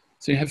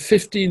 So you have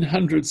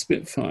 1,500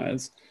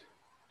 Spitfires,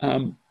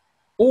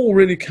 all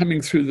really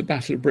coming through the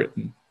Battle of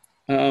Britain,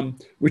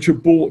 which are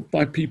bought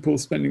by people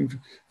spending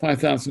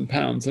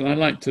 £5,000. And I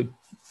like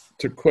to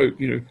to quote,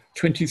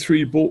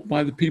 23 bought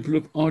by the people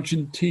of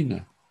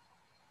Argentina,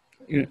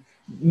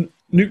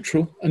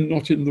 neutral and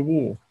not in the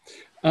war.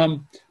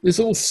 There's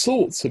all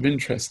sorts of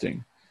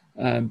interesting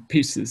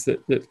pieces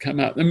that come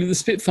out. I mean, the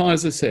Spitfire,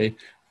 as I say,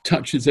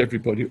 touches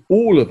everybody.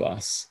 All of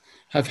us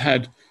have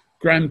had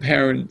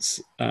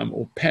grandparents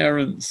or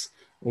parents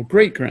or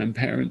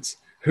great-grandparents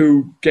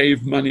who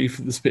gave money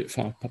for the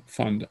Spitfire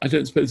Fund. I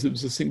don't suppose there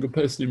was a single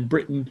person in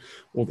Britain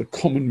or the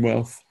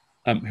Commonwealth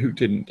who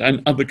didn't,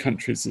 and other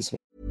countries as well.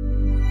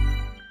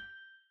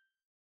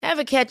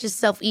 Ever catch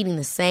yourself eating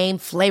the same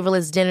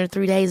flavorless dinner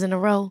 3 days in a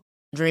row?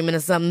 Dreaming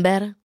of something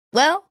better?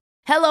 Well,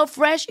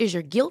 HelloFresh is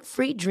your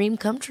guilt-free dream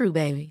come true,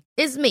 baby.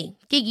 It's me,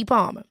 Keke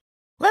Palmer.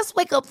 Let's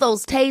wake up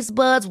those taste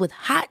buds with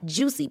hot,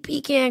 juicy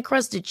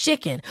pecan-crusted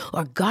chicken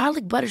or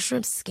garlic butter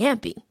shrimp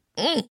scampi.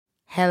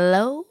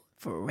 Hello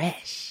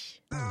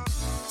Fresh.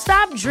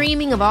 Stop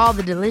dreaming of all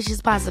the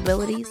delicious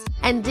possibilities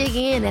and dig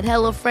in at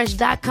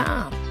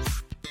HelloFresh.com.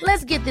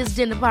 Let's get this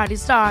dinner party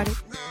started.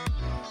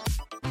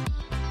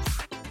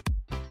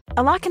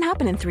 A lot can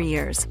happen in 3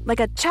 years, like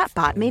a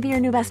chatbot may be your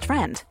new best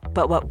friend.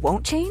 But what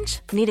won't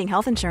change? Needing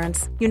health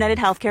insurance. United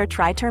Healthcare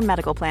Tri-Term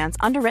Medical Plans,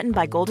 underwritten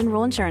by Golden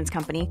Rule Insurance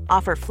Company,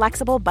 offer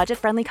flexible,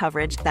 budget-friendly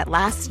coverage that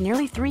lasts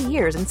nearly 3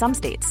 years in some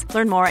states.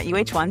 Learn more at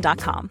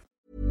uh1.com.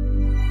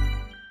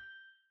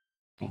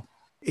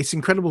 It's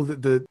incredible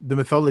that the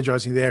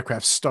mythologizing of the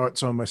aircraft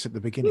starts almost at the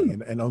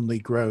beginning and only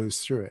grows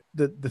through it.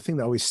 The thing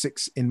that always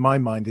sticks in my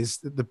mind is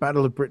that the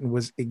Battle of Britain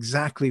was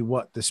exactly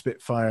what the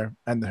Spitfire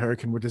and the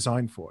Hurricane were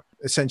designed for.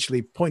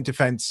 Essentially, point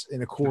defense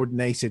in a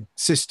coordinated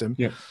system.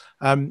 Yeah.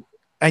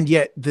 And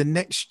yet the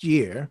next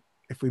year,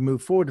 if we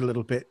move forward a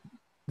little bit,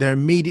 they're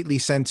immediately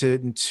sent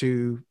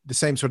into the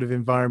same sort of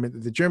environment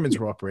that the Germans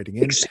were operating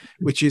in,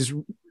 which is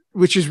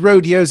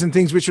rodeos and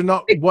things which are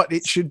not what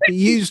it should be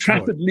used for.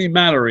 Trafford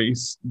Leigh-Mallory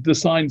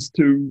decides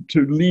to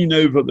lean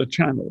over the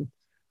channel,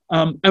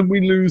 and we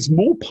lose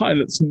more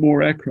pilots and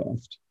more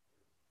aircraft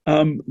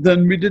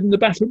than we did in the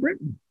Battle of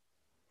Britain.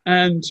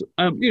 And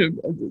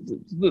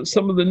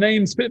some of the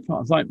named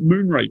Spitfires, like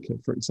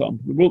Moonraker, for example,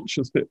 the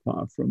Wiltshire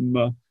Spitfire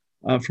from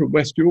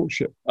West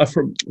Yorkshire,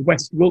 from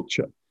West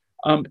Wiltshire,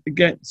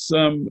 gets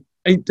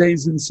 8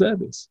 days in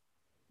service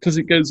because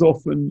it goes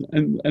off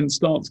and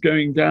starts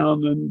going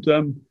down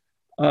and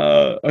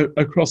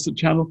across the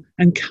channel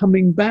and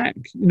coming back,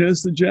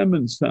 as the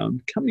Germans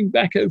found, coming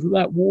back over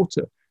that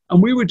water.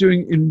 And we were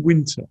doing it in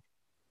winter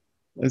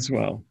as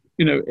well.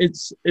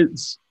 It's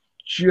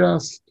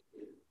just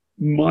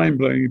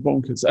mind-blowingly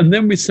bonkers. And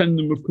then we send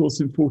them, of course,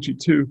 in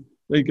 42,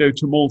 they go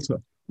to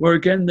Malta, where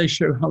again, they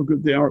show how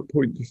good they are at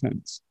point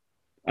defense.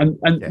 And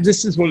yes.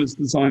 This is what it's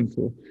designed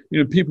for.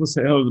 People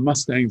say, oh, the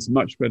Mustang's a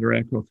much better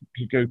aircraft.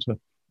 You go to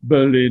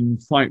Berlin,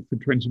 fight for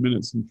 20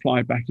 minutes and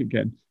fly back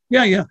again.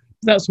 Yeah.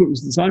 That's what it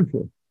was designed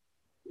for.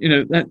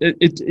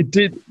 It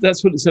did.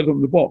 That's what it said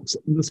on the box.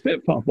 In the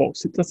Spitfire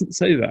box, it doesn't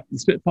say that. The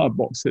Spitfire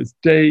box says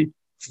day,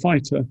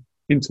 fighter,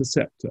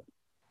 interceptor.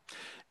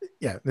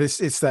 Yeah,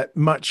 it's that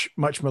much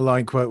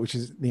maligned quote, which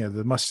is,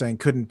 the Mustang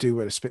couldn't do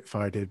what a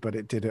Spitfire did, but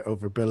it did it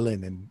over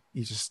Berlin. And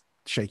you just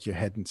shake your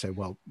head and say,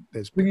 well,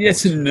 there's...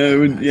 Yes and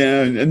no.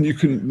 And you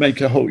can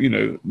make a whole,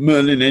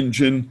 Merlin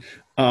engine,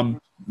 the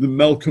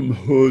Malcolm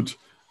hood,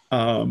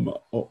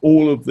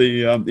 all of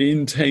the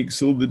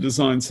intakes, all the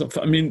design stuff.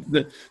 I mean,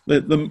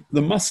 the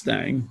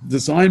Mustang,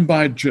 designed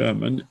by a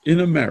German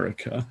in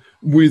America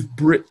with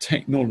Brit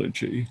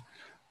technology,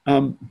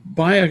 built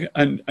by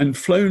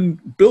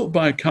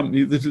a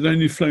company that had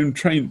only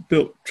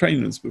built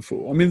trainers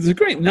before. I mean, there's a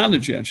great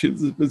analogy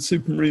actually with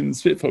Supermarine and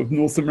Spitfire, with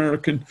North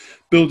American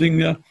building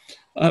the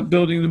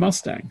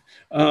Mustang.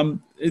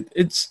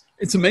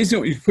 It's amazing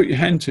what you can put your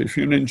hand to if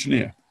you're an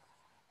engineer.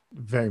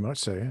 Very much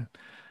so, yeah.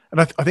 And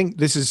I think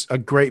this is a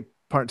great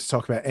part to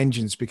talk about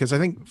engines, because I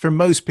think for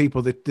most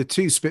people, the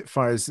two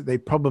Spitfires that they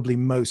probably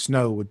most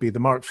know would be the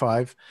Mark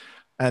V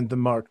and the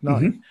Mark IX,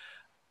 mm-hmm.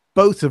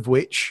 both of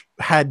which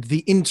had the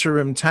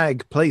interim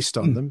tag placed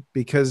on them,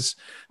 because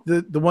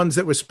the ones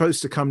that were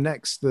supposed to come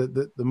next,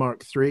 the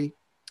Mark III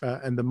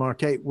and the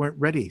Mark VIII, weren't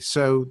ready.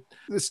 So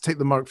let's take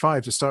the Mark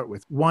V to start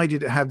with. Why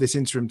did it have this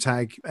interim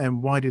tag,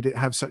 and why did it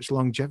have such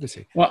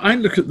longevity? Well, I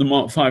look at the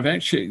Mark V,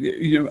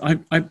 actually,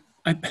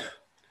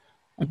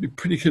 I'd be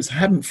pretty close. I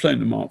haven't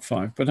flown a Mark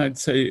V, but I'd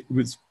say it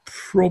was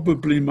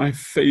probably my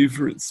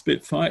favorite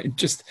Spitfire. It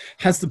just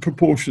has the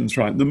proportions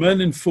right. The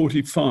Merlin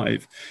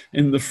 45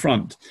 in the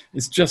front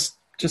is just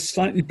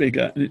slightly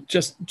bigger, and it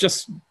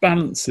just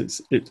balances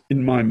it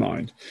in my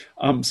mind.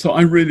 So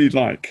I really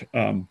like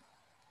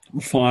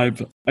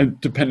 5,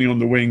 and depending on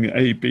the wing,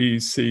 A,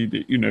 B, C,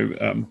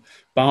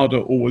 Bauder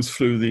always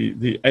flew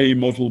the A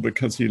model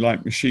because he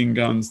liked machine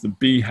guns. The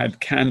B had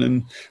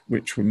cannon,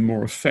 which were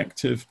more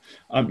effective.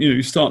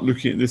 You start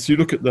looking at this, you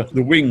look at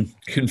the wing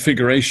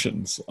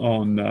configurations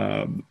on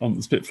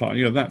the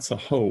Spitfire, that's a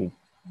whole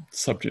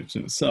subject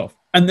in itself.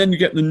 And then you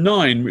get the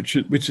 9, which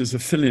is a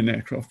fill-in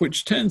aircraft,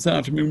 which turns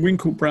out,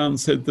 Winkle Brown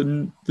said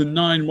the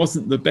 9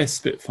 wasn't the best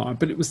Spitfire,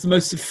 but it was the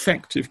most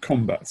effective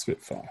combat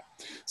Spitfire.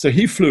 So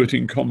he flew it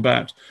in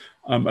combat.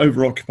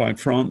 over-occupied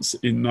France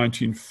in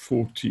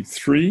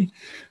 1943,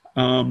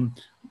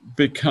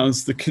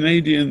 because the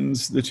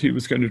Canadians that he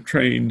was going to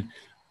train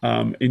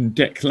in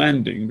deck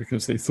landing,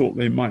 because they thought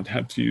they might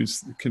have to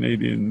use the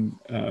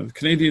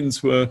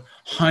Canadians were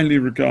highly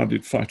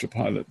regarded fighter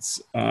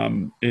pilots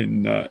in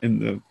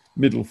the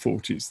middle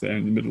 40s there,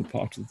 in the middle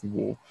part of the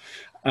war.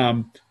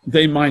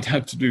 They might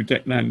have to do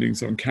deck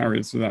landings on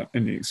carriers without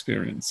any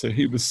experience. So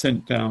he was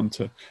sent down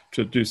to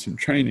do some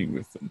training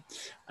with them.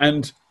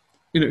 And,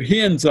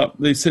 he ends up,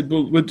 they said,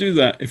 well, we'll do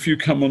that if you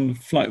come on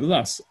flight with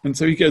us. And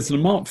so he goes in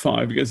a Mark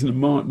 5, he goes in a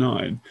Mark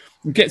 9,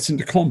 and gets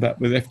into combat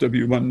with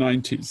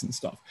FW-190s and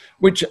stuff,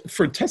 which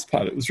for a test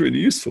pilot was really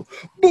useful.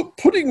 But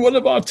putting one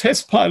of our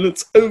test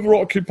pilots over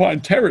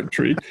occupied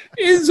territory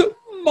is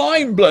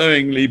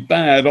mind-blowingly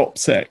bad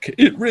OPSEC.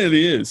 It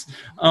really is.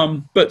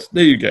 But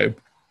there you go.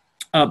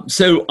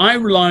 So I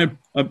rely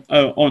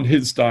on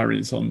his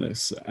diaries on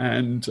this,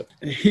 and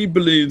he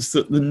believes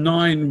that the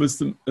 9 was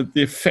the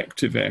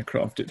effective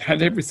aircraft. It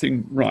had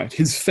everything right.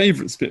 His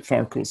favourite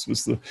Spitfire, of course,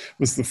 was the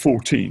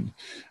 14,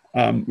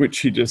 which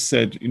he just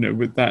said,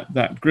 with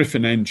that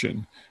Griffin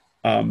engine,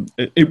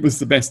 it was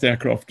the best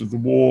aircraft of the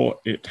war.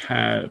 It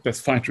had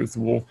best fighter of the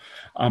war.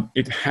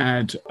 It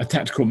had a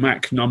tactical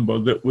Mach number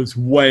that was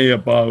way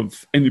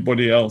above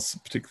anybody else,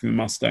 particularly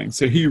the Mustang.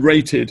 So he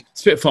rated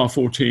Spitfire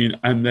 14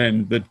 and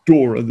then the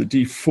Dora, the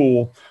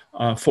D4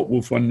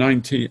 Focke-Wulf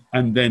 190,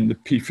 and then the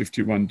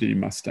P-51D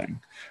Mustang.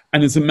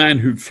 And as a man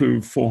who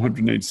flew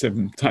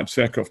 487 types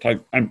of aircraft, I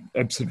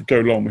sort of go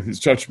along with his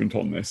judgment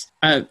on this.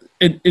 It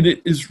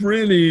is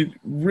really,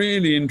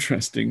 really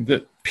interesting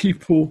that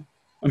people.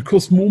 And of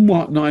course, more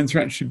Mark 9s are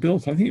actually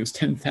built. I think it was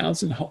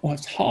 10,000.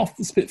 Half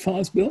the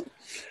Spitfires built.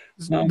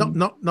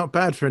 Not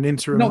bad for an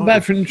interim. Not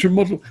bad for an interim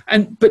model.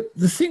 But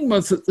the thing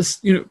was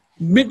that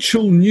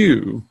Mitchell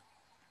knew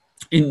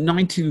in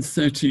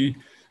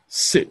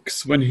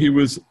 1936, when he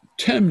was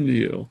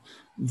terminally ill,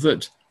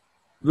 that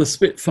the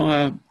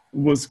Spitfire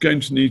was going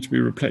to need to be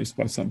replaced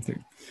by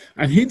something.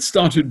 And he'd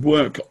started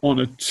work on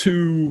a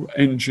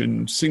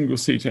 2-engine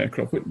single-seat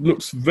aircraft, which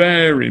looks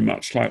very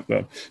much like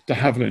the de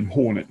Havilland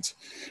Hornet.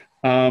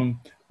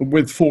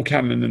 With 4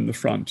 cannon in the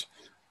front,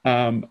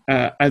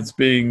 as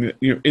being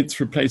its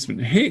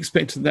replacement. He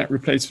expected that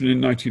replacement in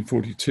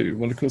 1942.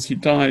 Well, of course, he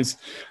dies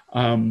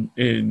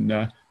in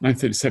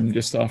 1937,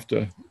 just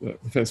after the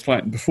first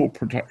flight and before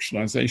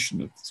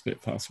productionization of the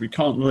Spitfire. So we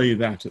can't lay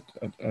that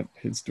at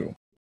his door.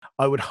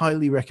 I would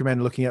highly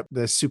recommend looking up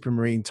the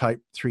Supermarine Type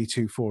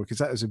 324, because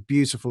that is a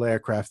beautiful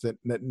aircraft that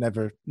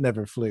never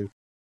flew.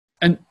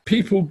 And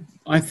people,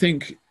 I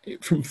think,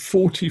 from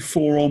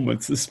 44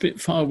 onwards, the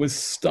Spitfire was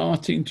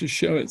starting to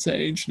show its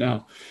age.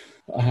 Now,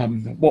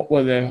 what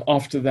were there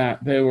after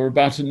that? There were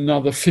about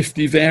another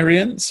 50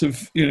 variants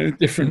of,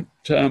 different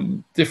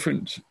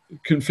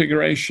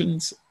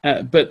configurations.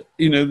 But,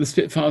 the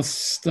Spitfire's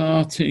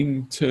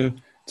starting to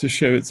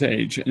show its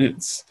age, and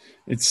it's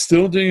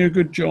still doing a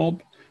good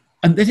job.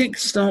 And then it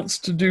starts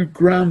to do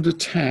ground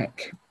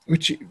attack,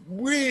 which it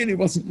really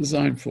wasn't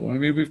designed for. I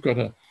mean, we've got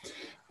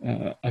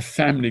a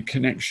family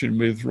connection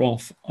with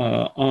Rolf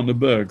Arne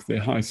Berg, the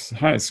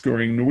highest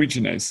scoring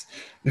Norwegian ace,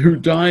 who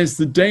dies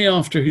the day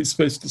after he's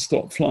supposed to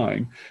stop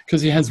flying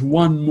because he has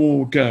one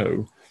more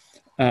go,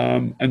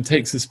 and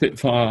takes the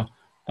Spitfire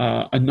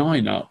a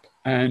 9 up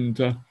and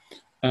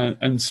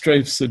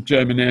strafes a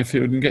German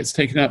airfield and gets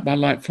taken out by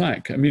light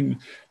flak. I mean,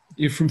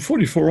 from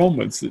 44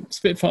 onwards, the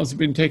Spitfires have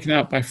been taken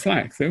out by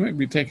flak. They won't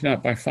be taken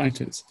out by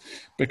fighters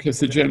because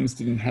the Germans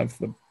didn't have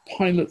the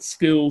pilot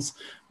skills,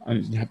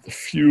 and didn't have the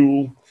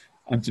fuel,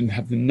 and didn't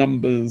have the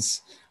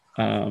numbers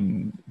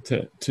to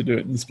do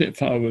it. And the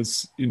Spitfire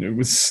was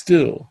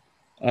still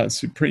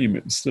supreme.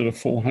 It was still a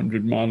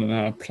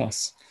 400-mile-an-hour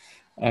plus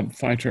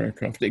fighter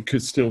aircraft. It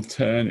could still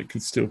turn. It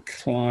could still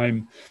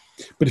climb.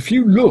 But if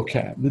you look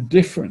at the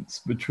difference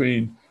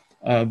between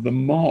the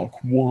Mark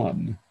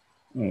I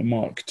or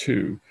Mark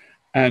II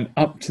and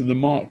up to the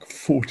Mark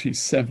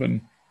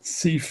 47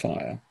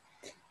 Seafire,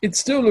 it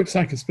still looks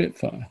like a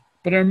Spitfire.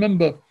 But I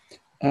remember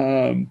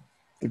the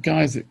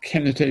guys at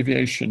Kennett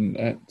Aviation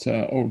at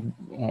Old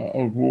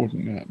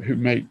Warden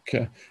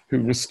who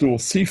restore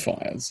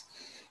Seafires,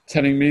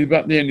 telling me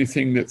about the only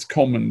thing that's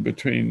common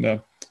between the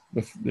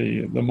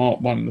Mark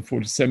I and the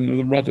 47 are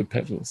the rudder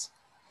pedals.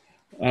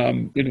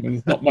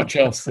 There's not much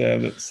else there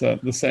that's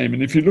the same.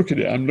 And if you look at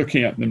it, I'm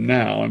looking at them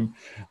now.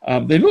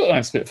 They look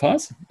like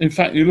Spitfires. In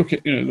fact, you look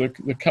at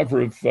the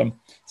cover of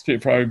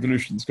Spitfire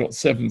Evolution's got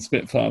 7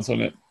 Spitfires on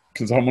it,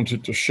 because I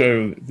wanted to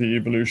show the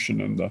evolution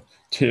and the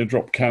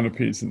teardrop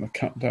canopies and the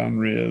cut-down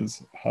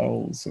rears,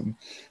 hulls, and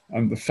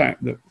the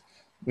fact that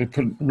they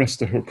put a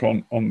rest hook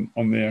on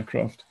the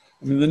aircraft.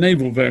 I mean, the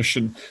naval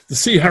version, the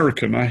Sea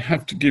Hurricane, I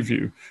have to give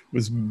you,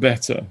 was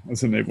better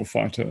as a naval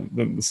fighter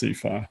than the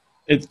Seafire.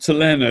 At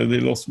Salerno, they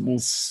lost more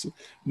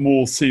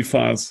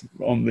Seafires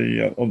on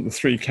the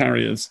 3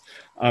 carriers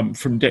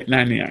from deck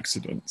landing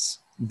accidents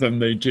than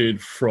they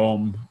did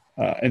from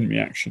enemy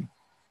action.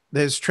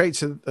 There's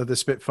traits of the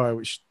Spitfire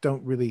which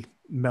don't really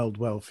meld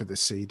well for the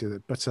sea, do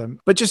it.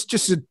 But just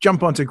to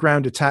jump onto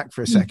ground attack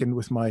for a second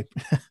with my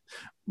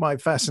my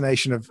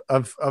fascination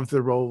of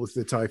the role with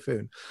the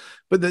Typhoon.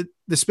 But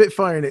the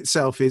Spitfire in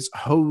itself is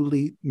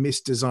wholly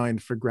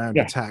misdesigned for ground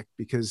attack,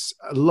 because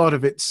a lot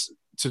of its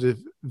sort of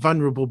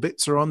vulnerable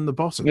bits are on the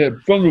bottom. Yeah,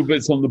 vulnerable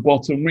bits on the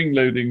bottom, wing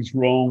loading's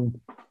wrong,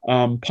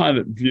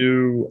 pilot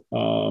view,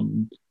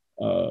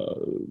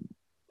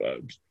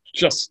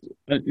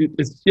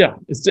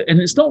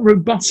 it's not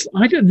robust.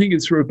 I don't think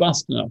it's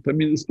robust enough. I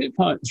mean, the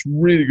Spitfire is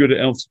really good at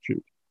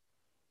altitude.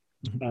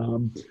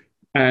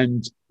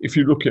 And if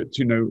you look at,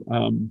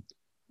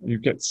 you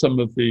get some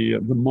of the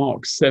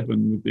Mark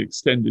 7 with the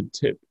extended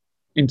tip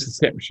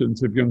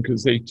interceptions of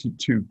Junkers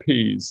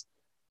 82Ps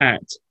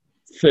at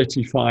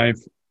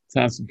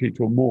 35,000 feet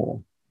or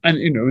more. And,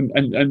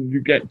 and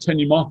you get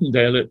Tony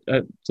Martindale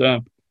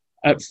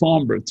at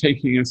Farnborough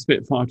taking a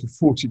Spitfire to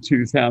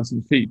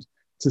 42,000 feet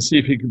to see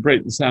if he can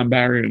break the sound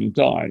barrier in a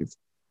dive,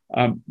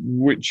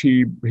 which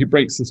he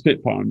breaks the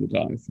Spitfire in the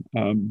dive.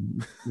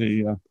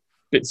 The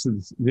bits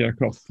of the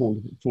aircraft fall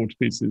to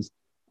pieces.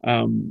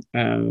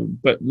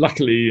 But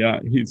luckily,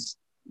 he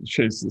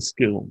shows the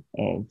skill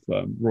of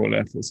Royal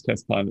Air Force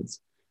test pilots.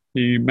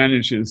 He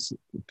manages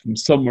from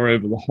somewhere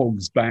over the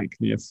Hog's Back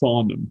near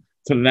Farnham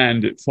to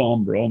land at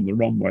Farnborough on the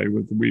runway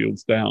with the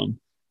wheels down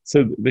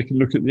so that they can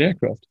look at the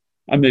aircraft.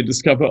 And they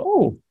discover,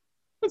 oh,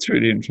 that's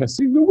really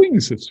interesting. The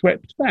wings have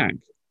swept back.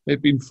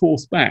 They've been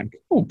forced back.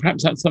 Oh,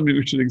 perhaps that's something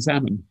we should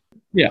examine.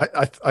 Yeah,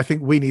 I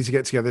think we need to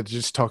get together to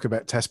just talk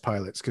about test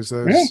pilots, because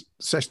those,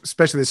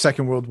 especially the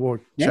Second World War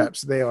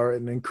chaps, they are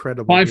an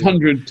incredible.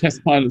 500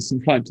 test pilots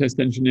and flight test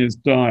engineers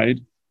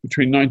died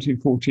between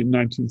 1940 and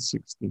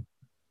 1960.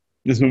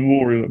 There's a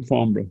memorial at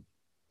Farnborough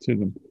to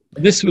them.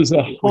 This was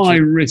a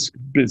high-risk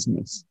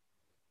business.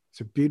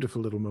 It's a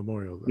beautiful little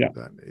memorial.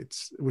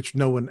 Which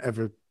no one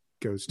ever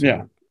goes to.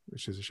 Yeah.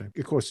 Which is a shame.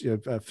 Of course,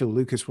 Phil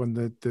Lucas won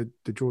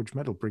the George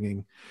Medal,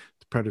 bringing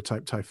the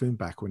prototype Typhoon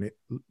back when it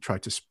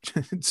tried to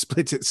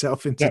split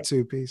itself into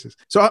two pieces.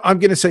 So I'm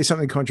going to say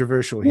something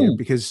controversial here,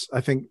 because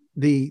I think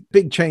the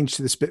big change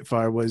to the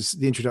Spitfire was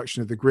the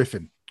introduction of the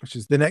Griffin, which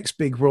is the next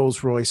big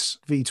Rolls-Royce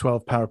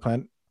V12 power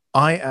plant.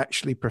 I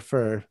actually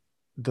prefer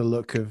the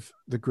look of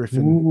the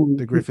Griffin,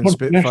 the Griffin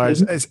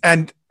Spitfires,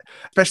 and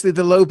especially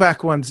the low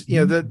back ones,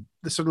 the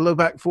sort of low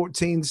back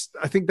 14s.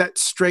 I think that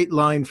straight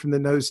line from the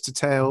nose to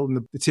tail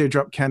and the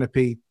teardrop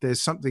canopy,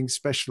 there's something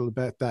special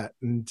about that.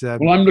 And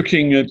well, I'm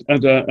looking at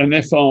an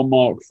FR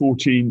Mark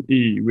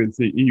 14E with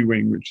the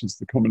E-wing, which is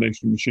the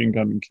combination of machine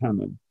gun and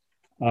cannon.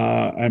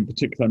 And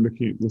particularly, I'm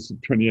looking at this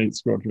 28th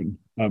Squadron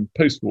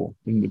post-war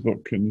in the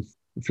book. And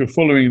if you're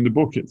following the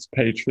book, it's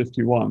page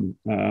 51.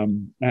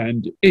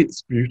 And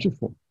it's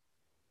beautiful.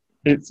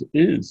 It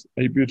is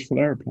a beautiful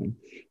airplane.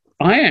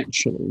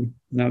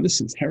 Now this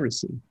is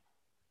heresy,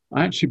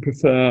 I actually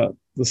prefer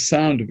the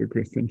sound of a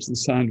Griffin to the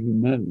sound of a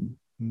Merlin.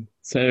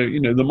 So,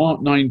 the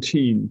Mark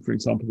 19, for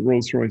example, the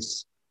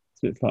Rolls-Royce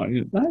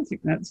Spitfire, I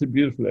think that's a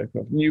beautiful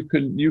aircraft. And you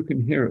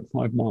can hear it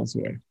 5 miles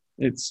away.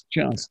 It's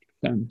just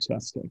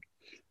fantastic.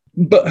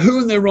 But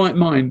who in their right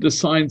mind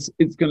decides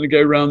it's going to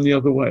go around the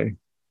other way?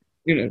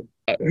 Who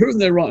in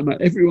their right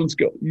mind? Everyone's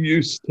got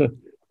used to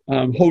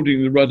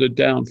holding the rudder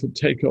down for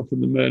takeoff in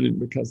the Merlin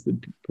because the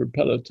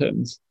propeller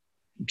turns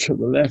to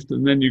the left,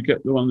 and then you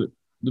get the one that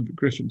the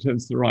Griffin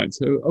turns to the right.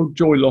 So,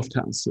 Joy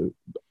Lofthouse, the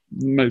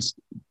most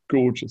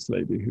gorgeous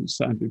lady who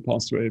sadly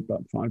passed away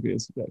about 5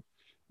 years ago,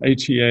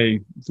 ATA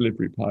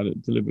delivery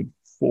pilot, delivered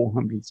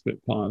 400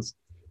 Spitfires,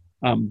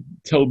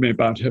 told me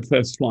about her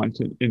first flight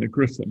in a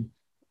Griffin,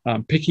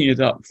 picking it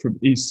up from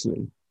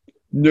Eastleigh.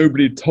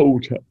 Nobody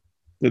told her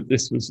that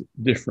this was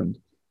different.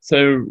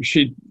 So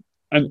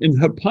and in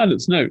her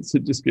pilot's notes,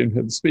 had just given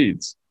her the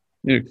speeds.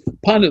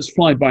 Pilots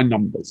fly by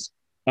numbers.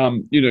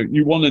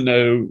 You want to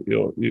know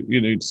your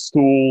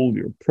stall,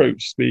 your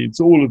approach speeds,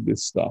 all of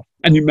this stuff,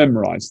 and you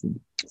memorize them.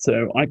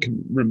 So I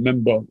can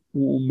remember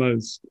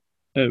almost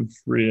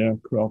every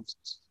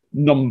aircraft's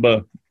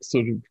number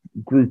sort of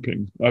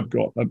grouping I've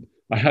got.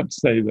 I have to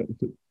say that if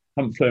I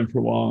haven't flown for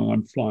a while and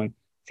I'm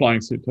flying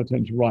suit, I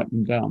tend to write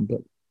them down,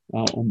 but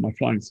on my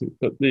flying suit.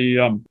 But the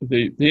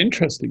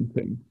interesting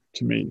thing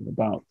to me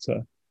about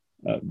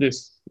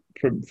this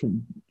from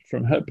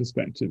her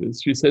perspective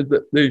is she said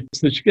that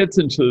so she gets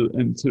into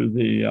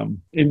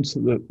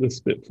the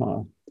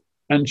Spitfire,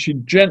 and she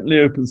gently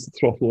opens the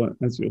throttle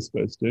as you're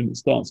supposed to, and it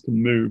starts to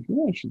move.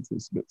 She thinks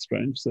it's a bit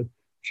strange, so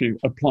she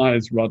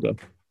applies rudder.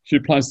 She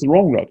applies the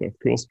wrong rudder, of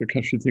course,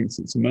 because she thinks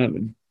it's a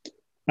Merlin,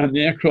 and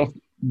the aircraft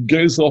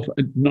goes off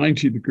at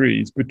 90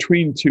 degrees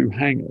between two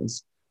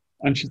hangars.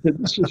 And she said,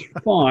 "This is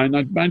fine.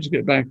 I'd managed to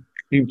get back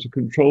into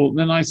control." And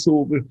then I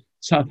saw the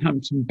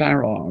Southampton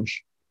barrage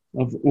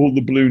of all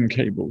the balloon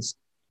cables.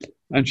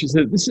 And she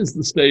said, "This is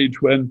the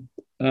stage when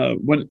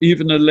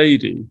even a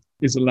lady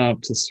is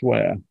allowed to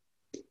swear."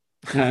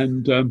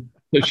 And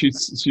so she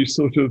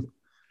sort of,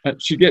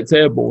 she gets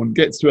airborne,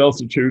 gets to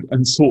altitude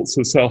and sorts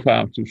herself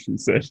out, as she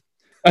said.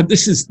 And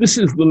this is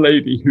the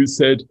lady who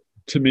said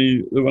to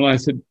me, when I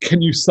said,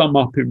 "Can you sum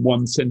up in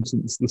one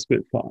sentence the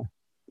Spitfire?"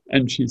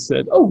 And she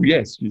said, oh,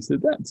 yes. She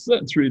said,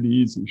 that's really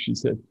easy. She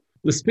said,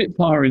 the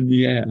Spitfire in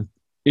the air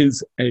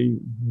is a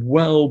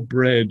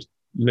well-bred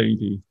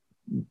lady,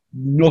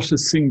 not a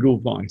single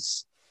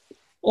vice.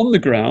 On the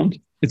ground,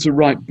 it's a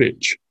right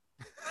bitch.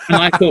 And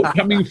I thought,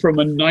 coming from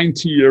a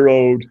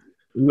 90-year-old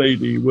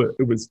lady,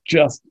 it was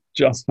just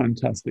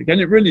fantastic.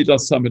 And it really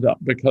does sum it up,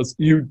 because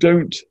you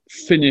don't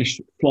finish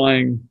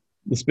flying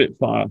the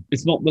Spitfire.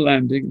 It's not the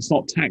landing, it's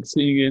not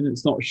taxiing in,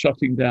 it's not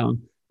shutting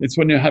down. It's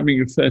when you're having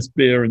your first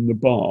beer in the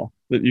bar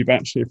that you've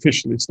actually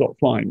officially stopped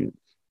flying it,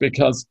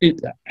 because it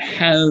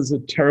has a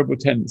terrible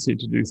tendency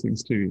to do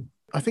things to you.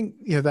 I think,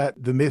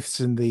 that the myths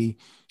and the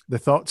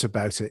thoughts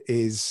about it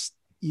is,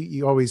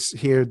 you always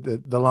hear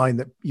the line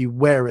that you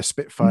wear a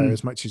Spitfire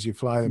as much as you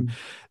fly them.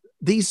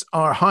 These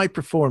are high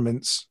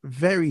performance,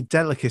 very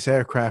delicate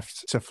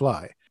aircraft to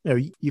fly.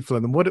 You fly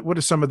them. What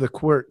are some of the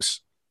quirks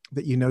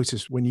that you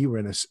noticed when you were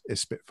in a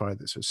Spitfire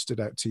that sort of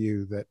stood out to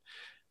you that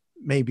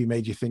maybe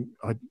made you think,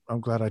 I'm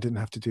glad I didn't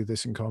have to do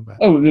this in combat?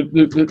 Oh,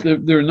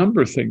 there are a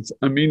number of things.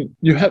 I mean,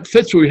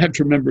 first of all, you have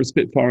to remember a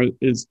Spitfire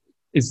is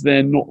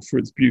there not for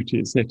its beauty,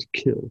 it's there to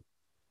kill.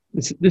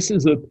 This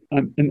is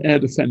an air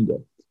defender.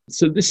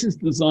 So this is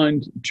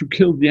designed to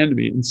kill the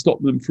enemy and stop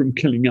them from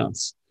killing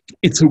us.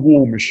 It's a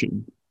war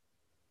machine.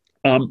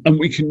 And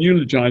we can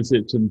eulogize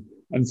it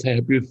and say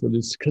how beautiful it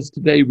is, because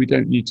today we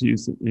don't need to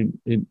use it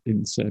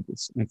in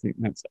service. I think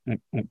that's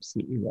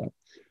absolutely right.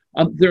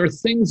 There are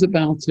things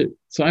about it.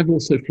 So I've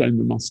also flown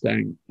the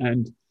Mustang,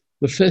 and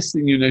the first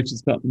thing you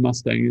notice about the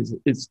Mustang is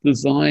it's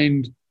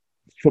designed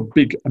for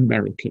big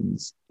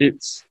Americans.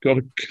 It's got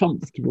a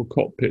comfortable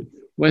cockpit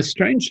where,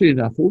 strangely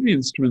enough, all the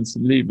instruments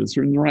and levers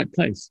are in the right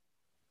place.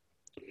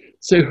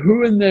 So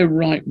who in their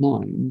right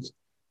mind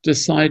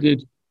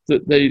decided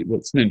that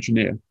it's an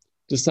engineer,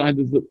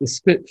 decided that the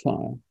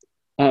Spitfire,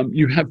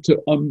 you have to,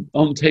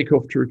 on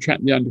takeoff, to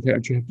retract the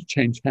undercarriage, you have to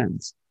change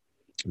hands.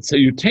 So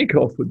you take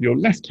off with your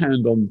left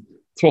hand on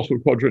throttle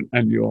quadrant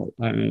and your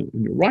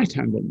right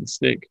hand on the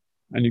stick,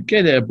 and you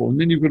get airborne.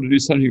 Then you've got to do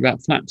something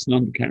about flaps and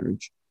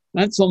undercarriage.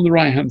 That's on the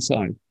right-hand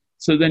side.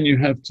 So then you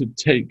have to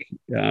take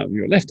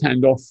your left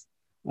hand off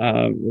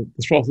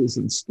the throttles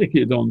and stick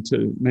it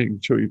onto, making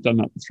sure you've done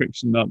up the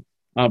friction nut,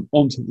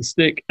 onto the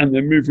stick, and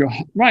then move your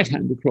right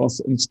hand across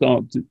and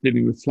start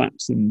dealing with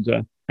flaps and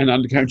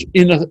undercarriage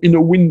in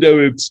a window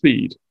of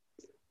speed.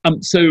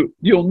 So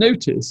you'll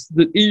notice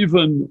that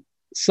even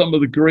some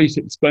of the great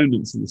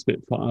exponents of the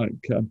Spitfire,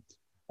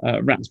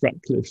 like Rats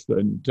Ratcliffe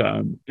and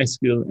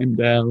Eskil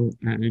Endell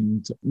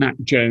and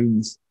Matt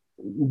Jones,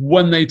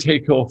 when they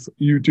take off,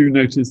 you do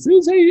notice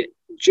there's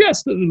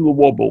just a little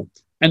wobble.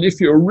 And if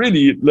you're a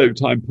really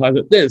low-time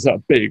pilot, there's a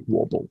big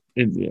wobble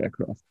in the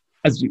aircraft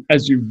as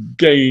you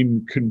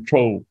gain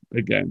control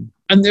again.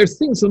 And there's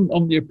things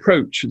on the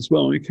approach as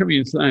well. When you're coming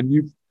into land,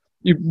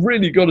 you've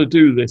really got to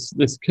do this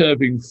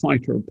curving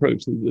fighter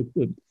approach,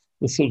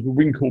 the sort of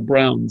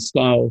Winkle-Brown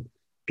style,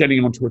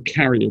 getting onto a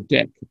carrier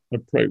deck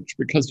approach,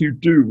 because you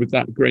do, with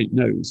that great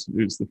nose,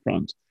 lose the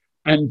front.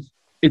 And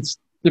it's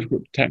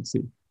difficult to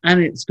taxi. And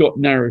it's got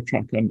narrow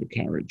truck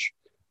undercarriage.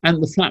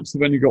 And the flaps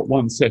have only got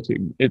one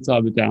setting. It's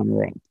either down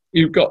or up.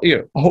 You've got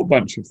a whole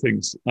bunch of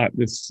things like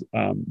this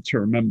to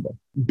remember.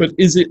 But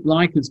is it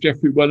like, as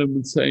Geoffrey Wellen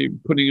would say,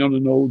 putting on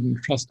an old and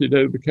trusted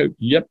overcoat?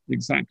 Yep,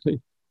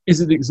 exactly.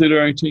 Is it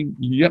exhilarating?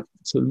 Yep.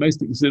 So the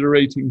most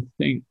exhilarating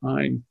thing,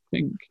 I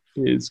think,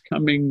 is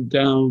coming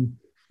down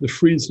the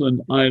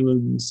Friesland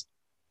Islands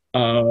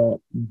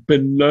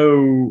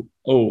below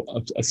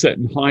a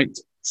certain height,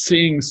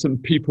 seeing some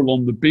people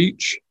on the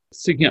beach,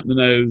 sticking up the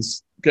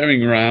nose,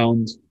 going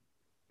around,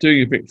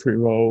 doing a victory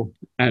roll,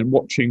 and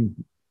watching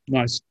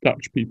nice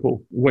Dutch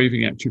people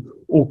waving at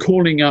you, or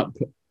calling up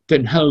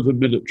Den Helder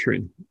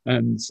military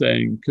and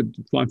saying, could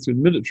you fly through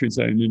the military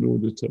zone in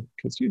order to,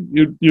 because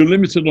you're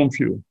limited on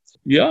fuel.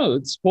 Yeah,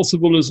 it's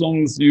possible as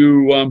long as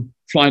you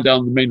fly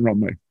down the main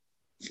runway.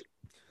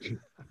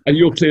 And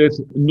you're cleared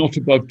not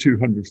above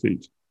 200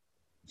 feet.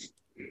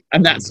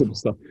 And that sort of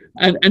stuff.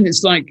 And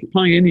it's like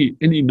flying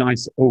any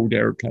nice old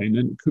airplane,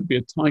 and it could be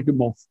a Tiger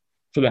Moth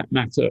for that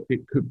matter.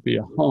 It could be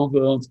a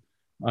Harvard,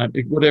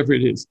 whatever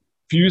it is.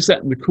 If you use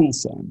that in the call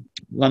sign,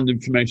 London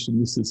Information,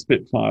 this is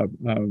Spitfire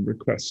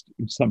request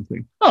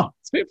something.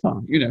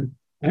 Spitfire,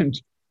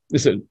 and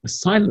there's a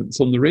silence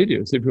on the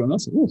radio. So everyone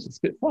else says, it's a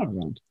Spitfire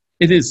around.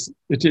 It is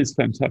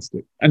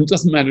fantastic. And it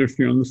doesn't matter if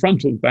you're on the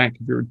front or the back,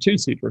 if you're a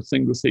two-seat or a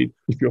single seat,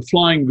 if you're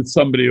flying with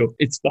somebody, or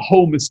it's the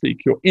whole mystique.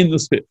 You're in the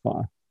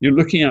Spitfire. You're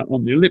looking out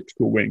on the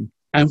elliptical wing.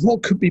 And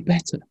what could be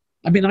better?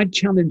 I mean, I'd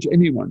challenge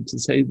anyone to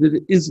say that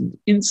it isn't,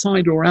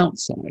 inside or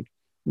outside,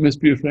 the most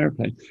beautiful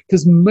airplane.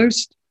 Because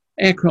most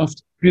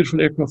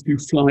beautiful aircraft you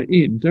fly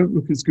in, don't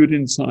look as good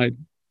inside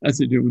as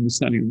they do when they're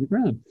standing on the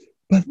ground.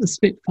 But the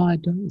Spitfire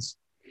does.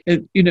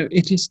 It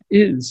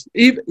is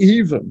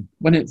even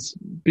when it's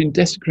been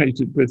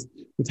desecrated with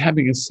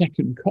having a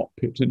second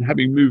cockpit and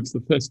having moved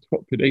the first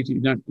cockpit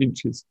 89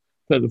 inches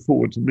further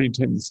forward to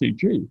maintain the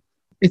CG,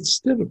 it's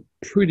still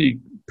a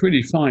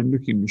pretty fine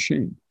looking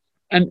machine.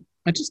 And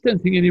I just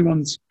don't think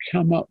anyone's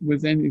come up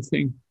with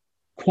anything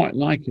quite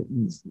like it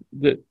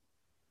that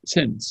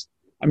since.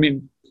 I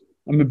mean,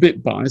 I'm a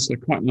bit biased. I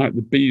quite like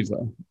the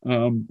Beaver,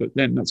 but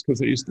then that's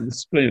because I used to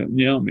display it in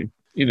the army.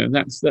 You know,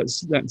 that's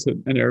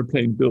an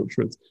airplane built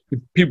for it. If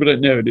people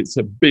don't know it, it's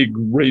a big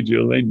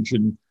radial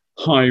engine,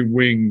 high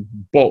wing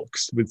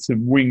box with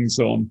some wings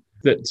on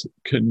that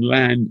can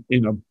land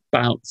in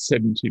about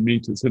 70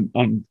 meters and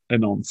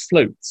on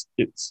floats.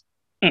 It's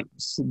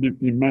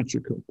absolutely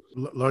magical.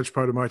 Large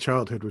part of my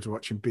childhood was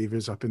watching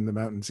beavers up in the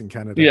mountains in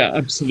Canada. Yeah,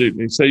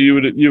 absolutely. So you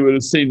would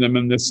have seen them,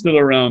 and they're still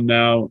around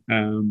now.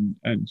 And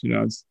you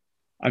know,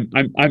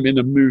 I'm in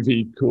a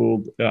movie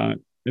called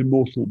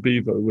Immortal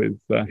Beaver with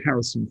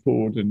Harrison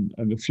Ford, and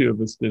a few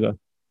of us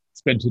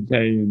spent a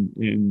day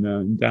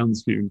in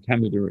Downsview in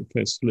Canada at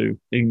First Flew,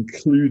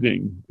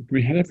 including,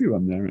 we had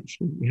everyone there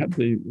actually. We had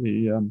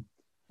the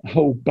a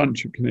whole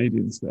bunch of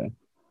Canadians there,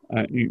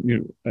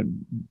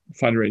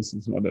 fighter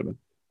racers and whatever,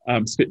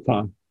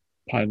 Spitfire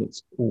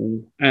pilots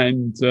all,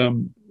 and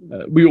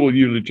we all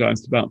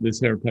eulogized about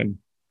this airplane.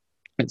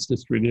 It's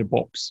just really a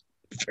box,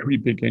 very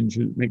big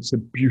engine, it makes a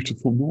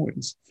beautiful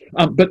noise.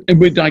 But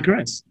we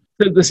digress.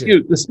 So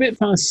the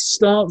Spitfire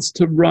starts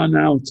to run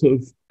out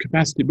of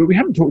capacity, but we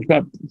haven't talked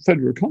about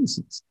photo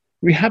reconnaissance.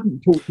 We haven't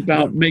talked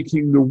about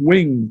making the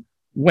wing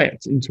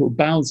wet into a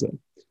Bowser,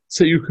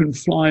 so you can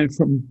fly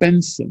from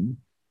Benson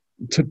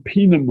to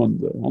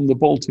Peenemünde on the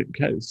Baltic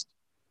coast,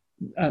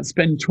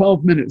 spend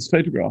 12 minutes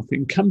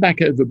photographing, come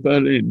back over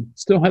Berlin,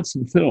 still have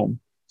some film,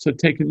 so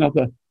take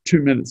another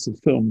 2 minutes of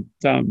film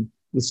down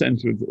the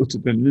center of Utter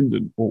den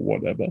Linden or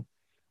whatever,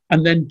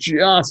 and then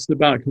just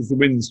about, because the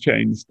wind's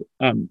changed,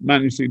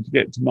 managing to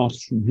get to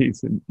Masterton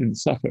Heath in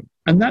Suffolk.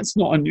 And that's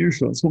not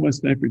unusual. It's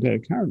almost an everyday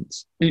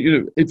occurrence. And, you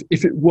know,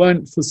 if it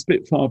weren't for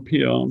Spitfire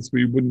PRs,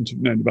 we wouldn't have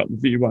known about the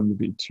V1,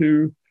 the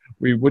V2.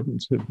 We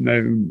wouldn't have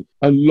known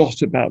a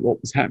lot about what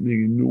was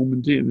happening in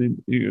Normandy. And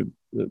then, you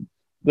know,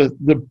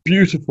 the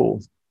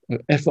beautiful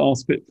FR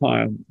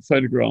Spitfire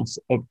photographs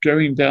of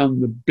going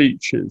down the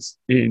beaches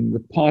in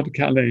the Pas de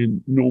Calais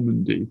in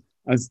Normandy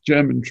as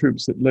German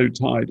troops at low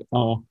tide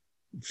are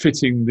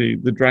fitting the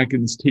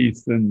Dragon's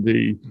Teeth and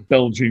the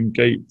Belgian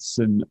gates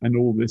and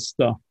all this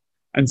stuff,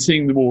 and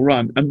seeing them all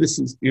run. And this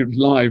is, you know,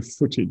 live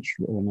footage,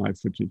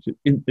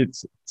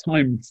 it's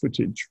time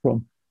footage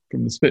from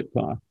the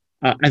Spitfire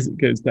as it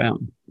goes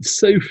down.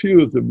 So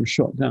few of them were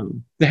shot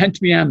down. They had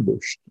to be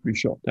ambushed to be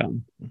shot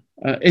down.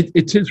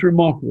 It is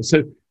remarkable.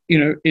 So, you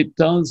know,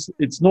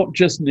 it's not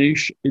just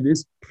niche, it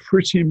is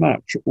pretty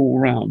much all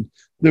round.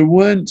 There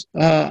weren't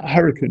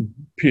Hurricane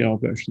PR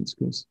versions, of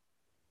course,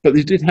 but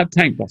they did have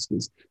tank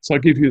busters, so I'll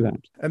give you that.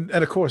 And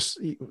of course,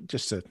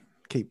 just to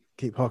keep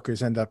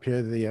Hawker's end up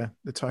here,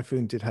 the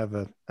Typhoon did have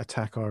a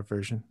TAC-R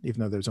version,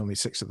 even though there's only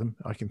 6 of them.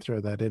 I can throw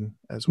that in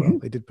as well. Mm-hmm.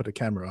 They did put a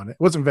camera on it. It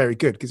wasn't very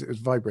good because it was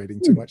vibrating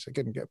too much. I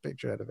couldn't get a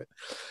picture out of it.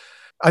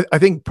 I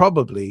think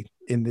probably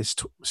in this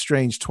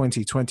strange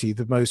 2020,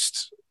 the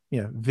most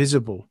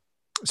visible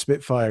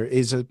Spitfire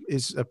is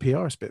a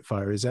PR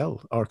Spitfire, is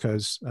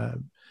Arco's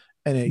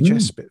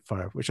NHS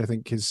Spitfire, which I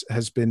think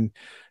has been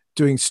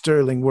doing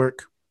sterling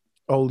work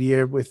all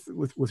year with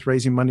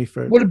raising money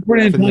for. What a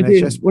brilliant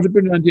idea! NHS. What a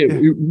brilliant idea!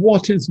 Yeah.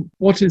 What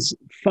is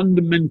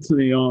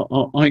fundamentally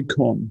our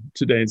icon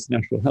today is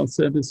National Health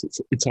Service.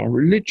 It's our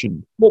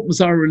religion. What was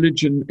our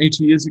religion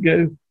 80 years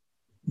ago?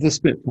 The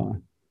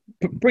Spitfire.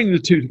 But bring the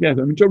two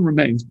together. I mean, John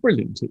Romain's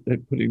brilliant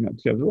at putting that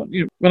together.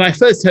 You know, when I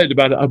first heard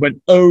about it, I went,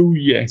 "Oh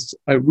yes,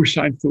 I wish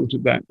I'd thought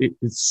of that. It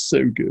is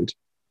so good.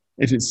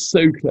 It is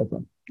so clever.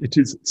 It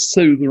is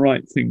so the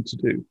right thing to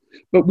do."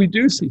 But we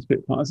do see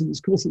Spitfires, and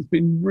of course, it's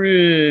been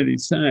really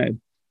sad.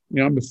 You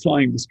know, I'm a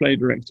flying display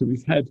director.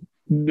 We've had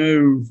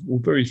no or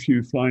very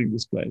few flying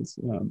displays.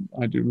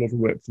 I do a lot of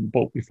work for the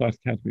Boltby Flight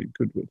Academy at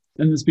Goodwood,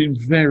 and there's been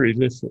very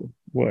little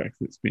work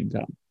that's been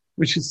done,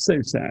 which is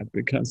so sad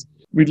because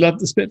we love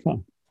the Spitfire.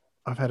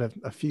 I've had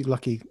a few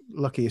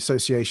lucky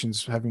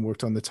associations having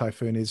worked on the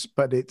Typhoon,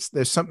 but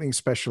there's something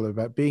special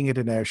about being at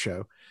an air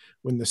show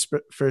when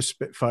the first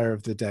Spitfire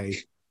of the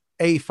day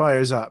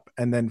fires up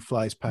and then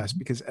flies past,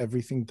 because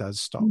everything does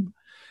stop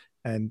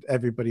and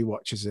everybody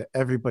watches it.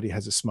 Everybody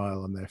has a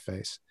smile on their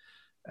face,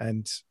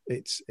 and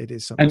it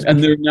is something.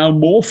 And there are now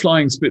more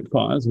flying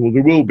Spitfires, or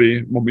there will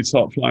be when we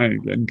start flying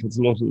again, because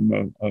a lot of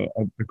them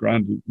are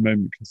grounded at the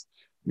moment. Because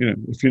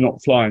if you're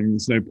not flying,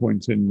 there's no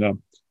point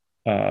in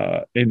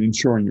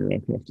insuring your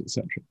aircraft,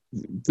 etc.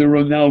 There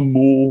are now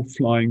more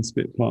flying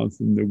Spitfires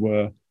than there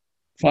were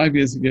 5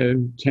 years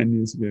ago, 10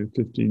 years ago,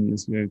 15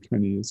 years ago,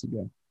 20 years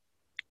ago.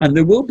 And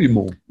there will be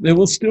more. There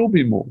will still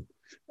be more.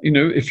 You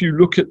know, if you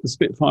look at the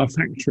Spitfire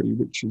factory,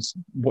 which is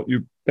what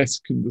you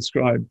best can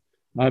describe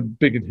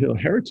Biggin Hill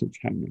Heritage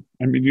Hangar.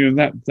 I mean,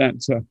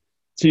 that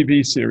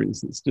TV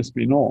series that's just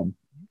been on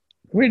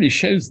really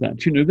shows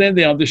that. You know, there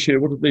they are this year.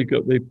 What have they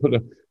got? They put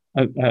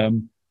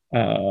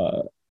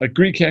a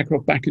Greek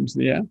aircraft back into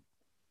the air.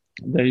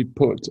 They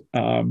put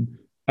a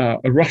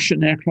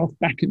Russian aircraft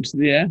back into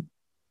the air.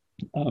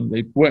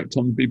 They've worked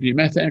on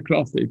BBMF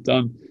aircraft. They've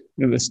done,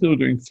 they're still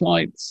doing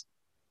flights.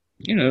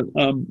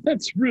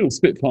 That's real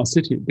Spitfire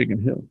City at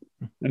Biggin Hill.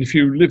 And if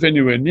you live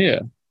anywhere near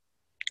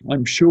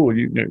I'm sure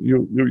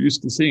you're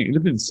used to seeing it. You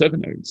live in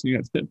Sevenoaks, you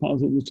get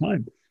Spitfires all the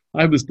time.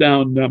 I was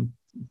down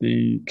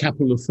the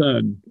Capel of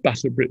Thurn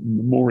Battle of Britain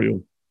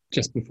Memorial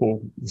just before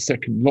the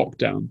second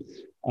lockdown,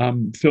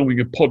 filming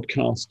a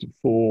podcast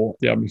for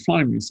the Army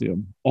Flying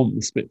Museum on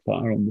the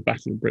Spitfire, on the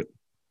Battle of Britain,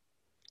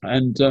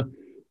 and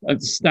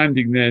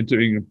standing there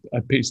doing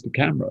a piece to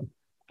camera,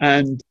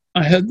 and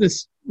I heard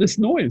this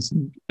noise,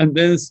 and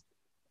there's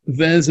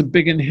a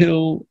Biggin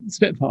Hill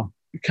Spitfire.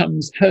 It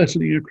comes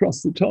hurtling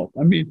across the top.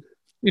 I mean,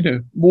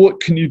 what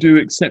can you do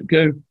except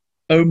go,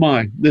 oh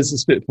my, there's a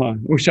Spitfire. I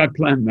wish I'd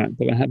planned that,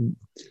 but I hadn't.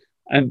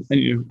 And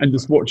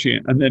just watching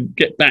it, and then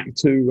get back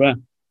to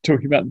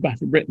talking about the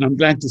Battle of Britain. I'm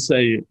glad to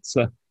say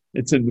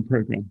it's in the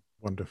program.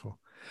 Wonderful.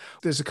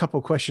 There's a couple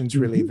of questions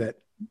really that,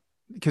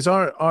 because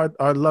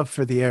our love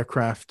for the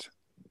aircraft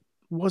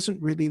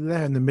wasn't really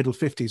there in the middle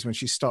 50s when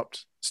she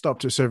stopped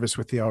her service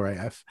with the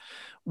RAF.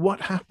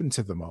 What happened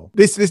to them all?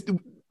 This is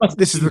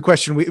the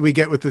question we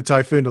get with the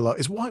Typhoon a lot,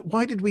 is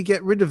why did we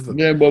get rid of them?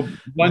 Yeah, well,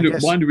 why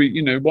do we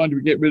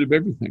get rid of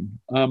everything?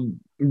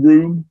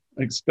 Room,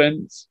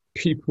 expense.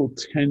 People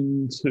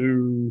tend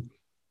to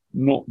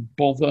not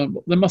bother.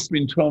 There must have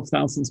been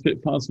 12,000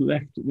 Spitfires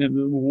left at the end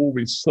of the war.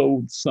 We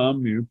sold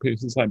some,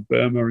 places like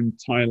Burma and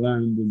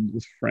Thailand and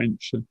the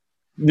French.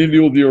 Nearly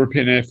all the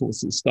European air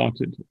forces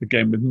started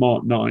again with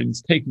Mark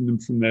 9s, taking them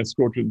from their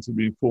squadrons to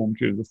be formed,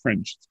 the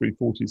French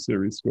 340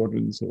 series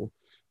squadrons, or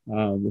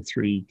the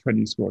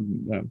 320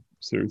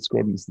 series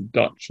squadrons, the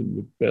Dutch and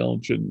the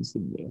Belgians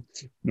and the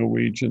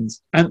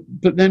Norwegians.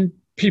 But then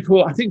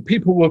I think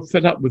people were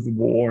fed up with the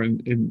war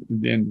in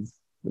the end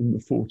in the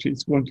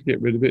 40s, wanted to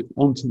get rid of it.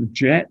 Onto the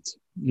jet.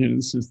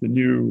 This is the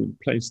new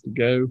place to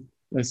go.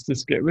 Let's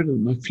just get rid of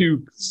them. A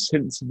few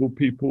sensible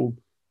people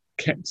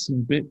kept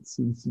some bits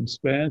and some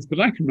spares, but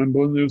I can remember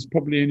when there was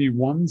probably only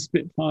one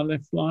Spitfire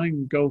left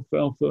flying, Gulf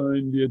Alpha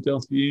India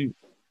Delta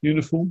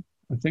uniform,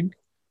 I think.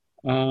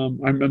 I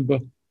remember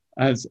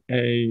as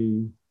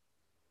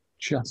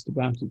just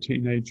about a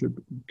teenager,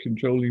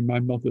 cajoling my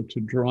mother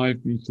to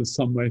drive me to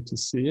somewhere to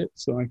see it,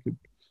 so I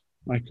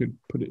could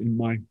put it in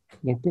my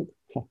logbook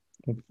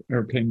of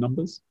airplane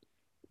numbers,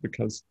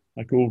 because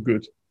like all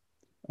good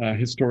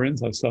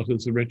historians, I started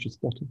as a Regis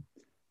spotter.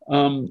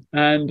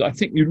 And I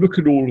think you look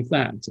at all of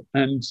that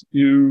and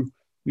you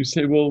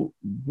say, well,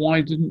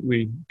 why didn't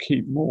we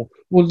keep more?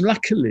 Well,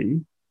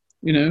 luckily,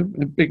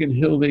 at Biggin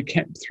Hill, they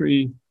kept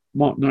 3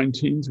 Mark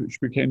 19s,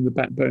 which became the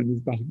backbone of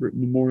the Battle of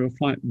Britain Memorial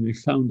Flight, and they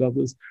found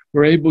others.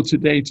 We're able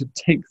today to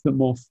take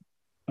them off.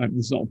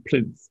 There's not a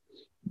plinth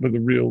with a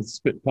real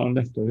Spitfire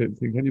left, I don't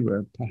think,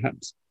 anywhere,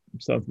 perhaps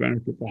South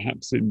America,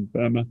 perhaps in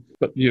Burma.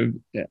 But,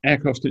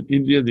 aircraft in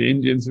India, the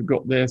Indians have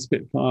got their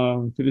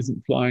Spitfire. If it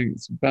isn't flying,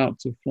 it's about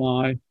to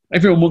fly.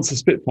 Everyone wants a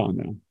Spitfire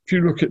now. If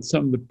you look at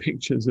some of the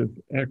pictures of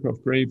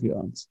aircraft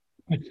graveyards,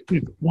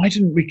 why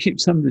didn't we keep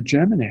some of the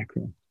German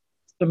aircraft?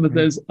 Some of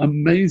those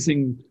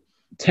amazing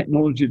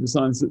technology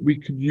designs that we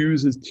could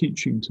use as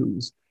teaching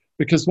tools.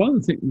 Because one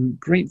of the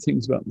great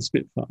things about the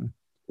Spitfire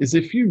is,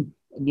 if you,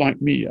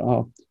 like me,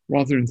 are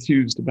rather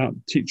enthused about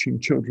teaching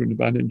children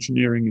about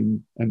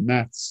engineering and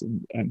maths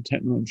and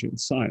technology and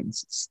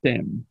science,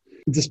 STEM,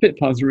 the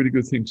Spitfire is a really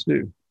good thing to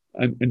do.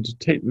 And to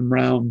take them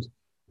round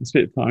the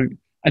Spitfire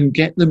and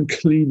get them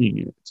cleaning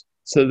it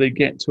so they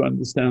get to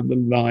understand the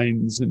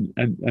lines and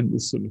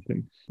this sort of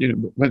thing.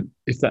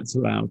 If that's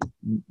allowed,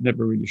 I'm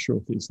never really sure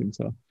if these things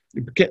are.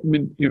 Get them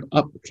in,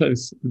 up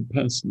close and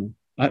personal.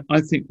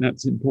 I think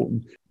that's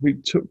important. We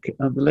took,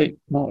 the late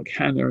Mark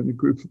Hanna and a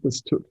group of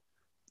us took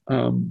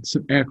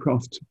some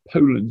aircraft to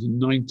Poland in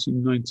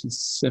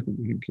 1997,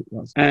 I think it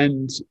was.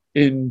 And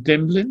in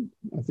Demblin,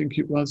 I think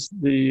it was,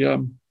 we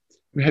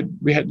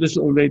had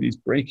little old ladies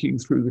breaking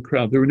through the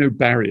crowd. There were no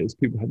barriers.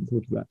 People hadn't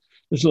thought of that.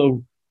 Little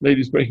old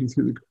ladies breaking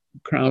through the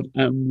crowd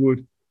and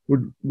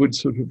would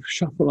sort of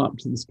shuffle up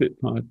to the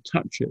Spitfire,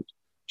 touch it,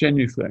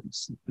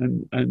 genuflex,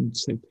 and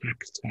say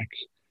tack,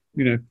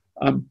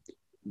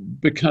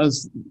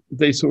 because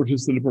they saw it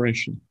as the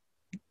liberation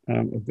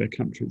of their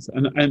countries.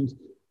 And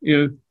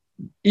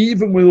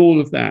even with all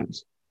of that,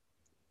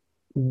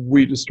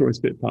 we destroy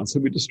Spitfires. So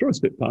we destroy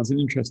Spitfires in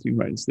interesting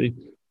ways. The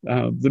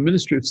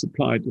Ministry of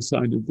Supply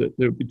decided that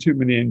there would be too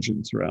many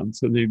engines around,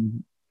 so they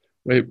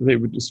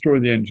would destroy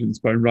the engines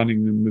by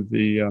running them with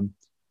the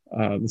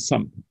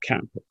sump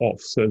cap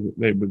off, so that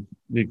they would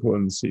leak oil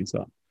and seize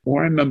up.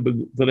 Or I remember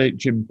the late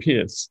Jim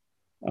Pierce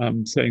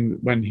saying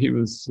that when he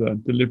was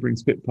delivering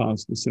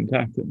Spitfires to St.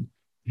 Athan,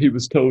 he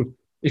was told,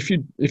 if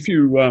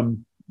you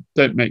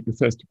don't make your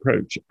first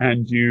approach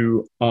and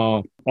you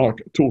are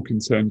at all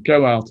concerned,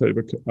 go out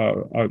over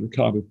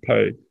Cardiff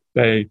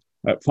Bay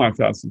at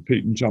 5,000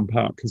 feet and jump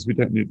out, because we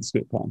don't need the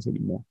Spitfires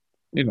anymore.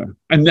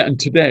 And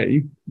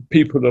today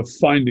people are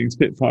finding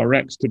Spitfire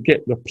wrecks to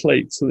get the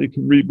plate so they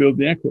can rebuild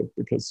the aircraft,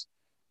 because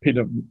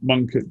Peter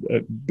Monk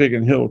at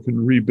Biggin Hill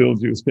can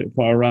rebuild you a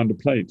Spitfire around a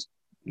plate.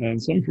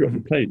 And so if you've got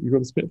a plate, you've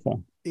got a Spitfire.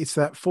 It's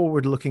that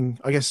forward-looking,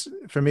 I guess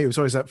for me, it was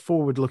always that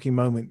forward-looking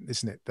moment,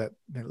 isn't it? That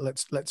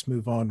let's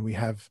move on. We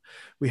have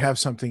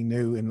something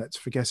new, and let's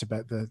forget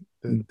about the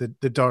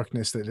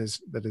darkness that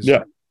is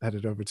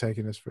had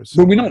overtaken us for.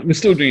 But we're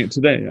still doing it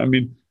today. I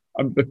mean,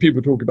 but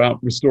people talk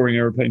about restoring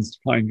aeroplanes to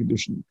flying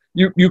condition.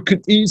 You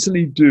could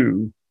easily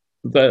do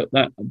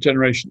that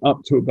generation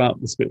up to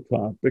about the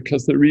Spitfire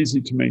because they're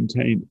easy to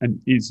maintain and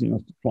easy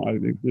enough to fly.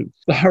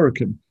 The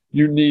Hurricane,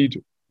 you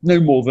need no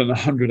more than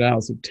 100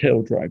 hours of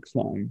tail drag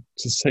flying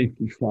to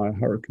safely fly a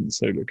Hurricane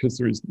solo, because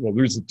there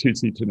is a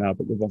two-seater now,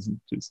 but there wasn't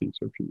a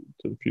two-seater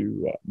a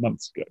few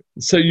months ago.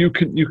 So you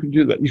can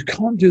do that. You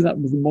can't do that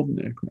with a modern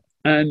aircraft.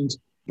 And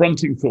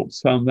Bruntingthorpe's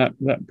found that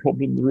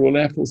problem. The Royal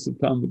Air Force have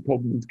found the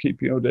problem with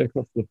keeping old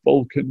aircraft. The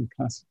Vulcan,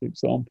 classic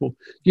example.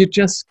 You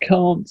just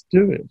can't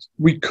do it.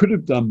 We could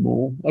have done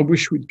more. I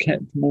wish we'd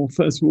kept more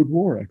First World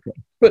War aircraft.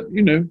 But,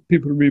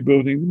 people are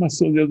rebuilding them. I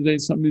saw the other day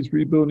somebody's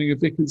rebuilding a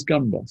Vickers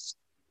gun bus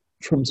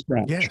from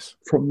scratch,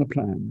 from the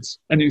plans.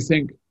 And you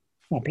think,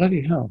 oh,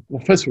 bloody hell.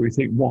 Well, first of all, you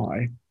think,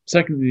 why?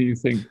 Secondly, you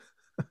think,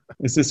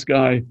 is this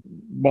guy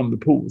won the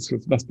pools? So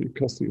it must be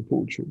costing a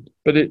fortune.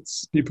 But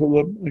people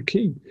are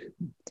keen.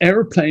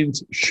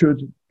 Aeroplanes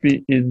should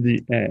be in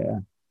the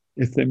air.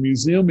 If they're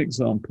museum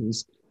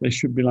examples, they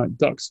should be like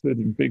Duxford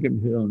and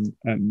Bigham Hill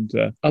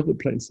and other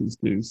places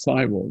do,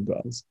 Sywell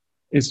does,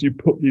 is you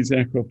put these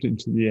aircraft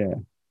into the air.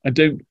 I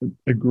don't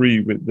agree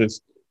with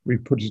this, we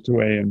put it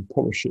away and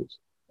polish it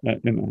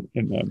in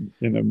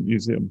a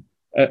museum.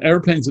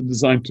 Airplanes are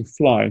designed to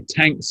fly.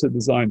 Tanks are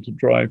designed to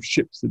drive.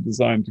 Ships are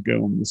designed to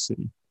go on the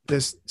sea.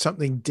 There's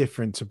something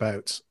different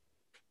about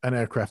an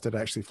aircraft that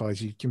actually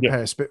flies. You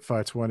compare a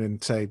Spitfire to one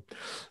in, say,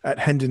 at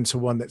Hendon to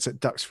one that's at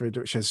Duxford,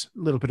 which has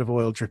a little bit of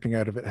oil dripping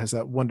out of it, has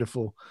that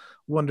wonderful,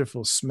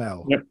 wonderful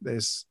smell. Yep.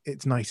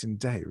 It's night and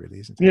day, really,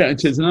 isn't it? Yeah,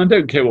 it is. And I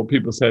don't care what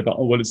people say about,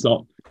 it's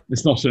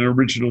not an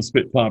original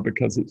Spitfire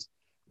because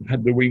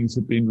the wings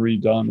have been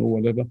redone or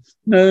whatever.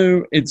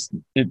 No, it's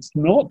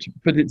not,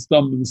 but it's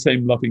done with the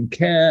same loving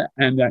care,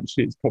 and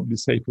actually it's probably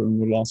safer and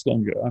will last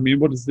longer. I mean,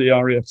 what does the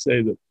RAF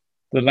say? That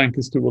the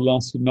Lancaster will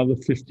last another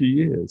 50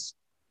 years.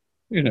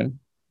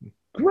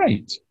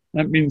 Great.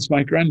 That means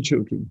my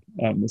grandchildren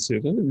will see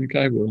it. I don't think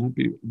I will. I'll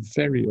be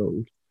very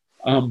old.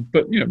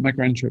 But my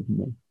grandchildren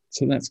will.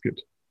 So that's good.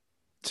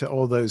 To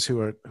all those who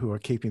are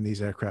keeping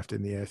these aircraft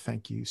in the air,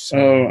 thank you so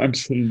much. Oh,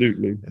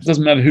 absolutely. It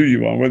doesn't matter who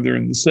you are, whether you're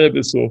in the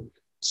service or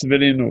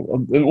civilian or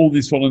all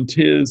these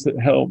volunteers that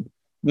help.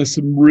 There's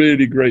some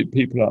really great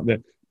people out there.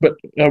 But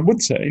I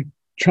would say,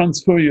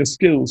 transfer your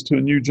skills to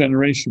a new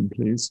generation,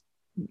 please.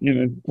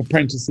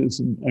 Apprentices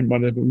and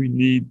whatever. We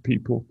need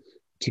people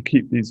to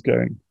keep these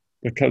going,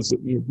 because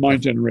my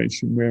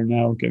generation, we're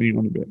now getting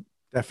on a bit.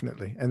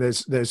 Definitely. And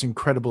there's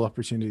incredible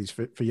opportunities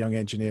for young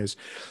engineers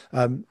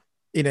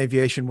in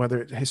aviation,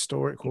 whether it's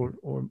historic or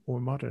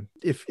modern.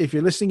 If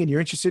you're listening and you're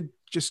interested,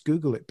 just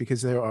Google it,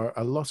 because there are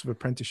a lot of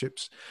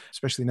apprenticeships,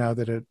 especially now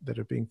that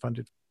are being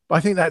funded. But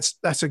I think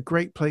that's a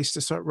great place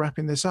to start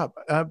wrapping this up.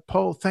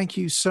 Paul, thank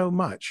you so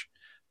much.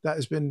 That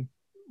has been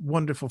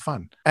wonderful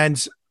fun.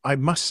 And I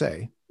must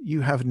say,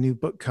 you have a new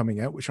book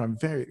coming out, which I'm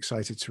very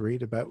excited to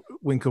read, about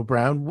Winkle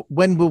Brown.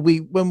 When will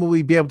we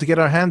be able to get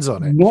our hands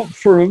on it? Not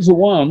for a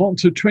while, not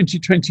to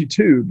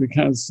 2022,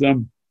 because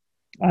I'm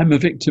a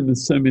victim,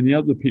 as so many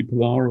other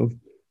people are, of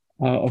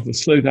the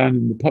slowdown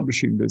in the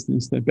publishing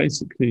business. They're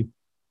basically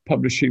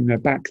publishing their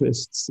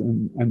backlists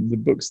and the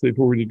books they've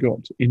already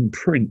got in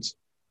print.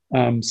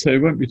 So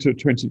it won't be till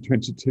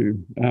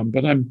 2022.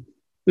 But I'm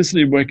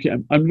busily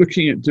working. I'm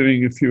looking at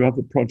doing a few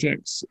other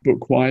projects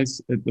book-wise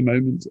at the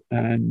moment.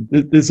 And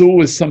there's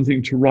always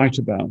something to write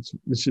about,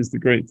 which is the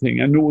great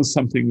thing, and always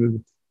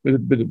something with a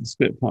bit of the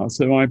Spitfire.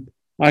 So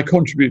I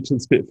contribute to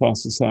the Spitfire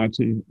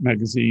Society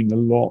magazine a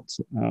lot.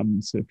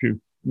 So if you're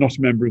not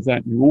a member of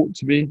that, you ought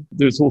to be.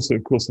 There's also,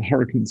 of course, the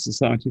Hurricane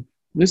Society.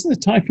 There isn't a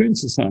Typhoon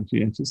Society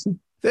yet, is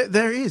there?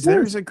 There is.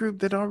 There is a group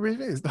that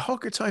already is, the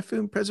Hawker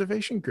Typhoon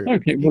Preservation Group.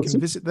 Okay, you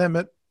can visit them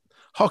at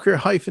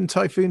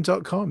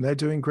hawker-typhoon.com. They're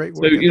doing great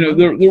work. So,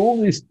 there are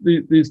all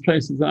these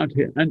places out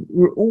here, and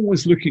we're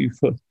always looking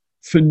for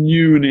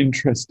new and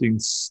interesting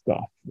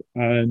stuff.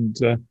 And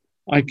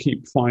I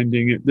keep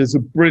finding it. There's a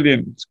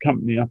brilliant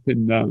company up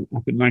in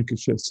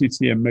Lancashire,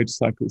 CCM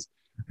Motorcycles,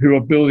 who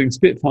are building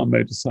Spitfire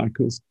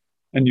motorcycles,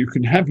 and you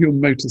can have your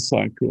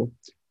motorcycle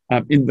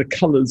in the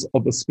colours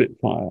of a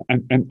Spitfire,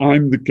 and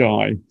I'm the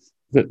guy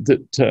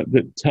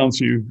that tells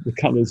you the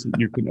colours that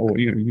you can, or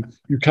you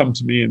come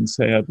to me and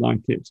say I'd like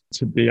it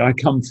to be. I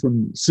come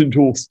from St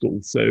Austell,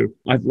 so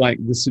I'd like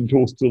the St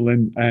Austell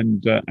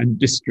and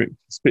District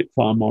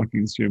Spitfire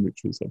marking scheme,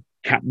 which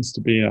happens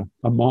to be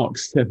a Mark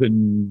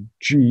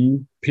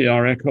 7G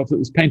PR aircraft that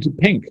was painted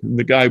pink, and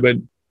the guy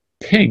went,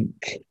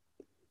 pink?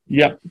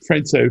 Yep,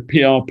 afraid so.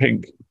 PR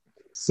pink.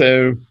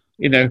 So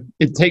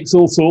it takes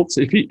all sorts.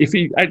 If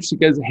he actually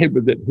goes ahead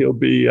with it, he'll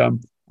be, I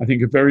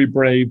think, a very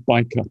brave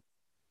biker.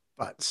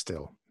 But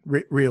still,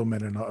 Real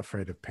men are not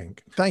afraid of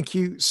pink. Thank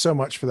you so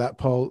much for that,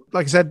 Paul.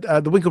 Like I said,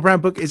 the Winkle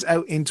Brown book is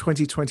out in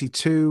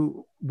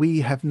 2022.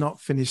 We have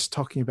not finished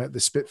talking about the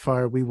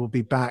Spitfire. We will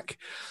be back,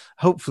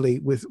 hopefully,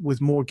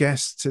 with more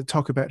guests to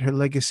talk about her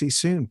legacy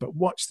soon. But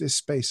watch this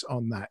space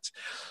on that.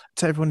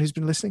 To everyone who's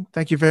been listening,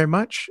 thank you very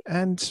much.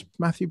 And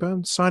Matthew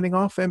Bone signing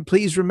off. And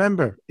please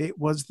remember, it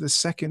was the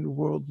Second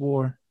World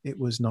War. It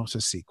was not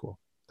a sequel.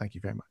 Thank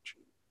you very much.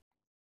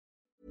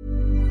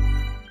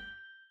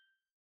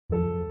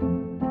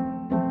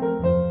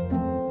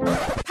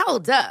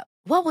 Hold up.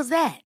 What was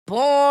that?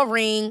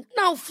 Boring.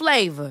 No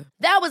flavor.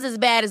 That was as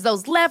bad as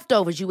those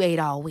leftovers you ate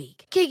all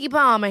week. Keke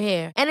Palmer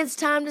here, and it's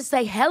time to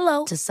say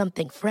hello to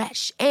something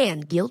fresh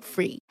and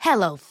guilt-free.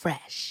 Hello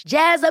Fresh.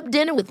 Jazz up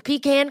dinner with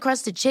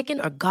pecan-crusted chicken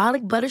or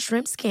garlic butter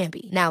shrimp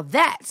scampi. Now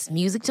that's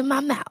music to my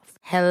mouth.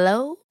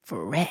 Hello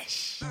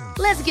Fresh.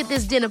 Let's get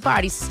this dinner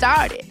party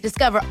started.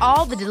 Discover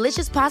all the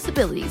delicious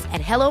possibilities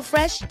at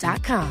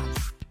HelloFresh.com.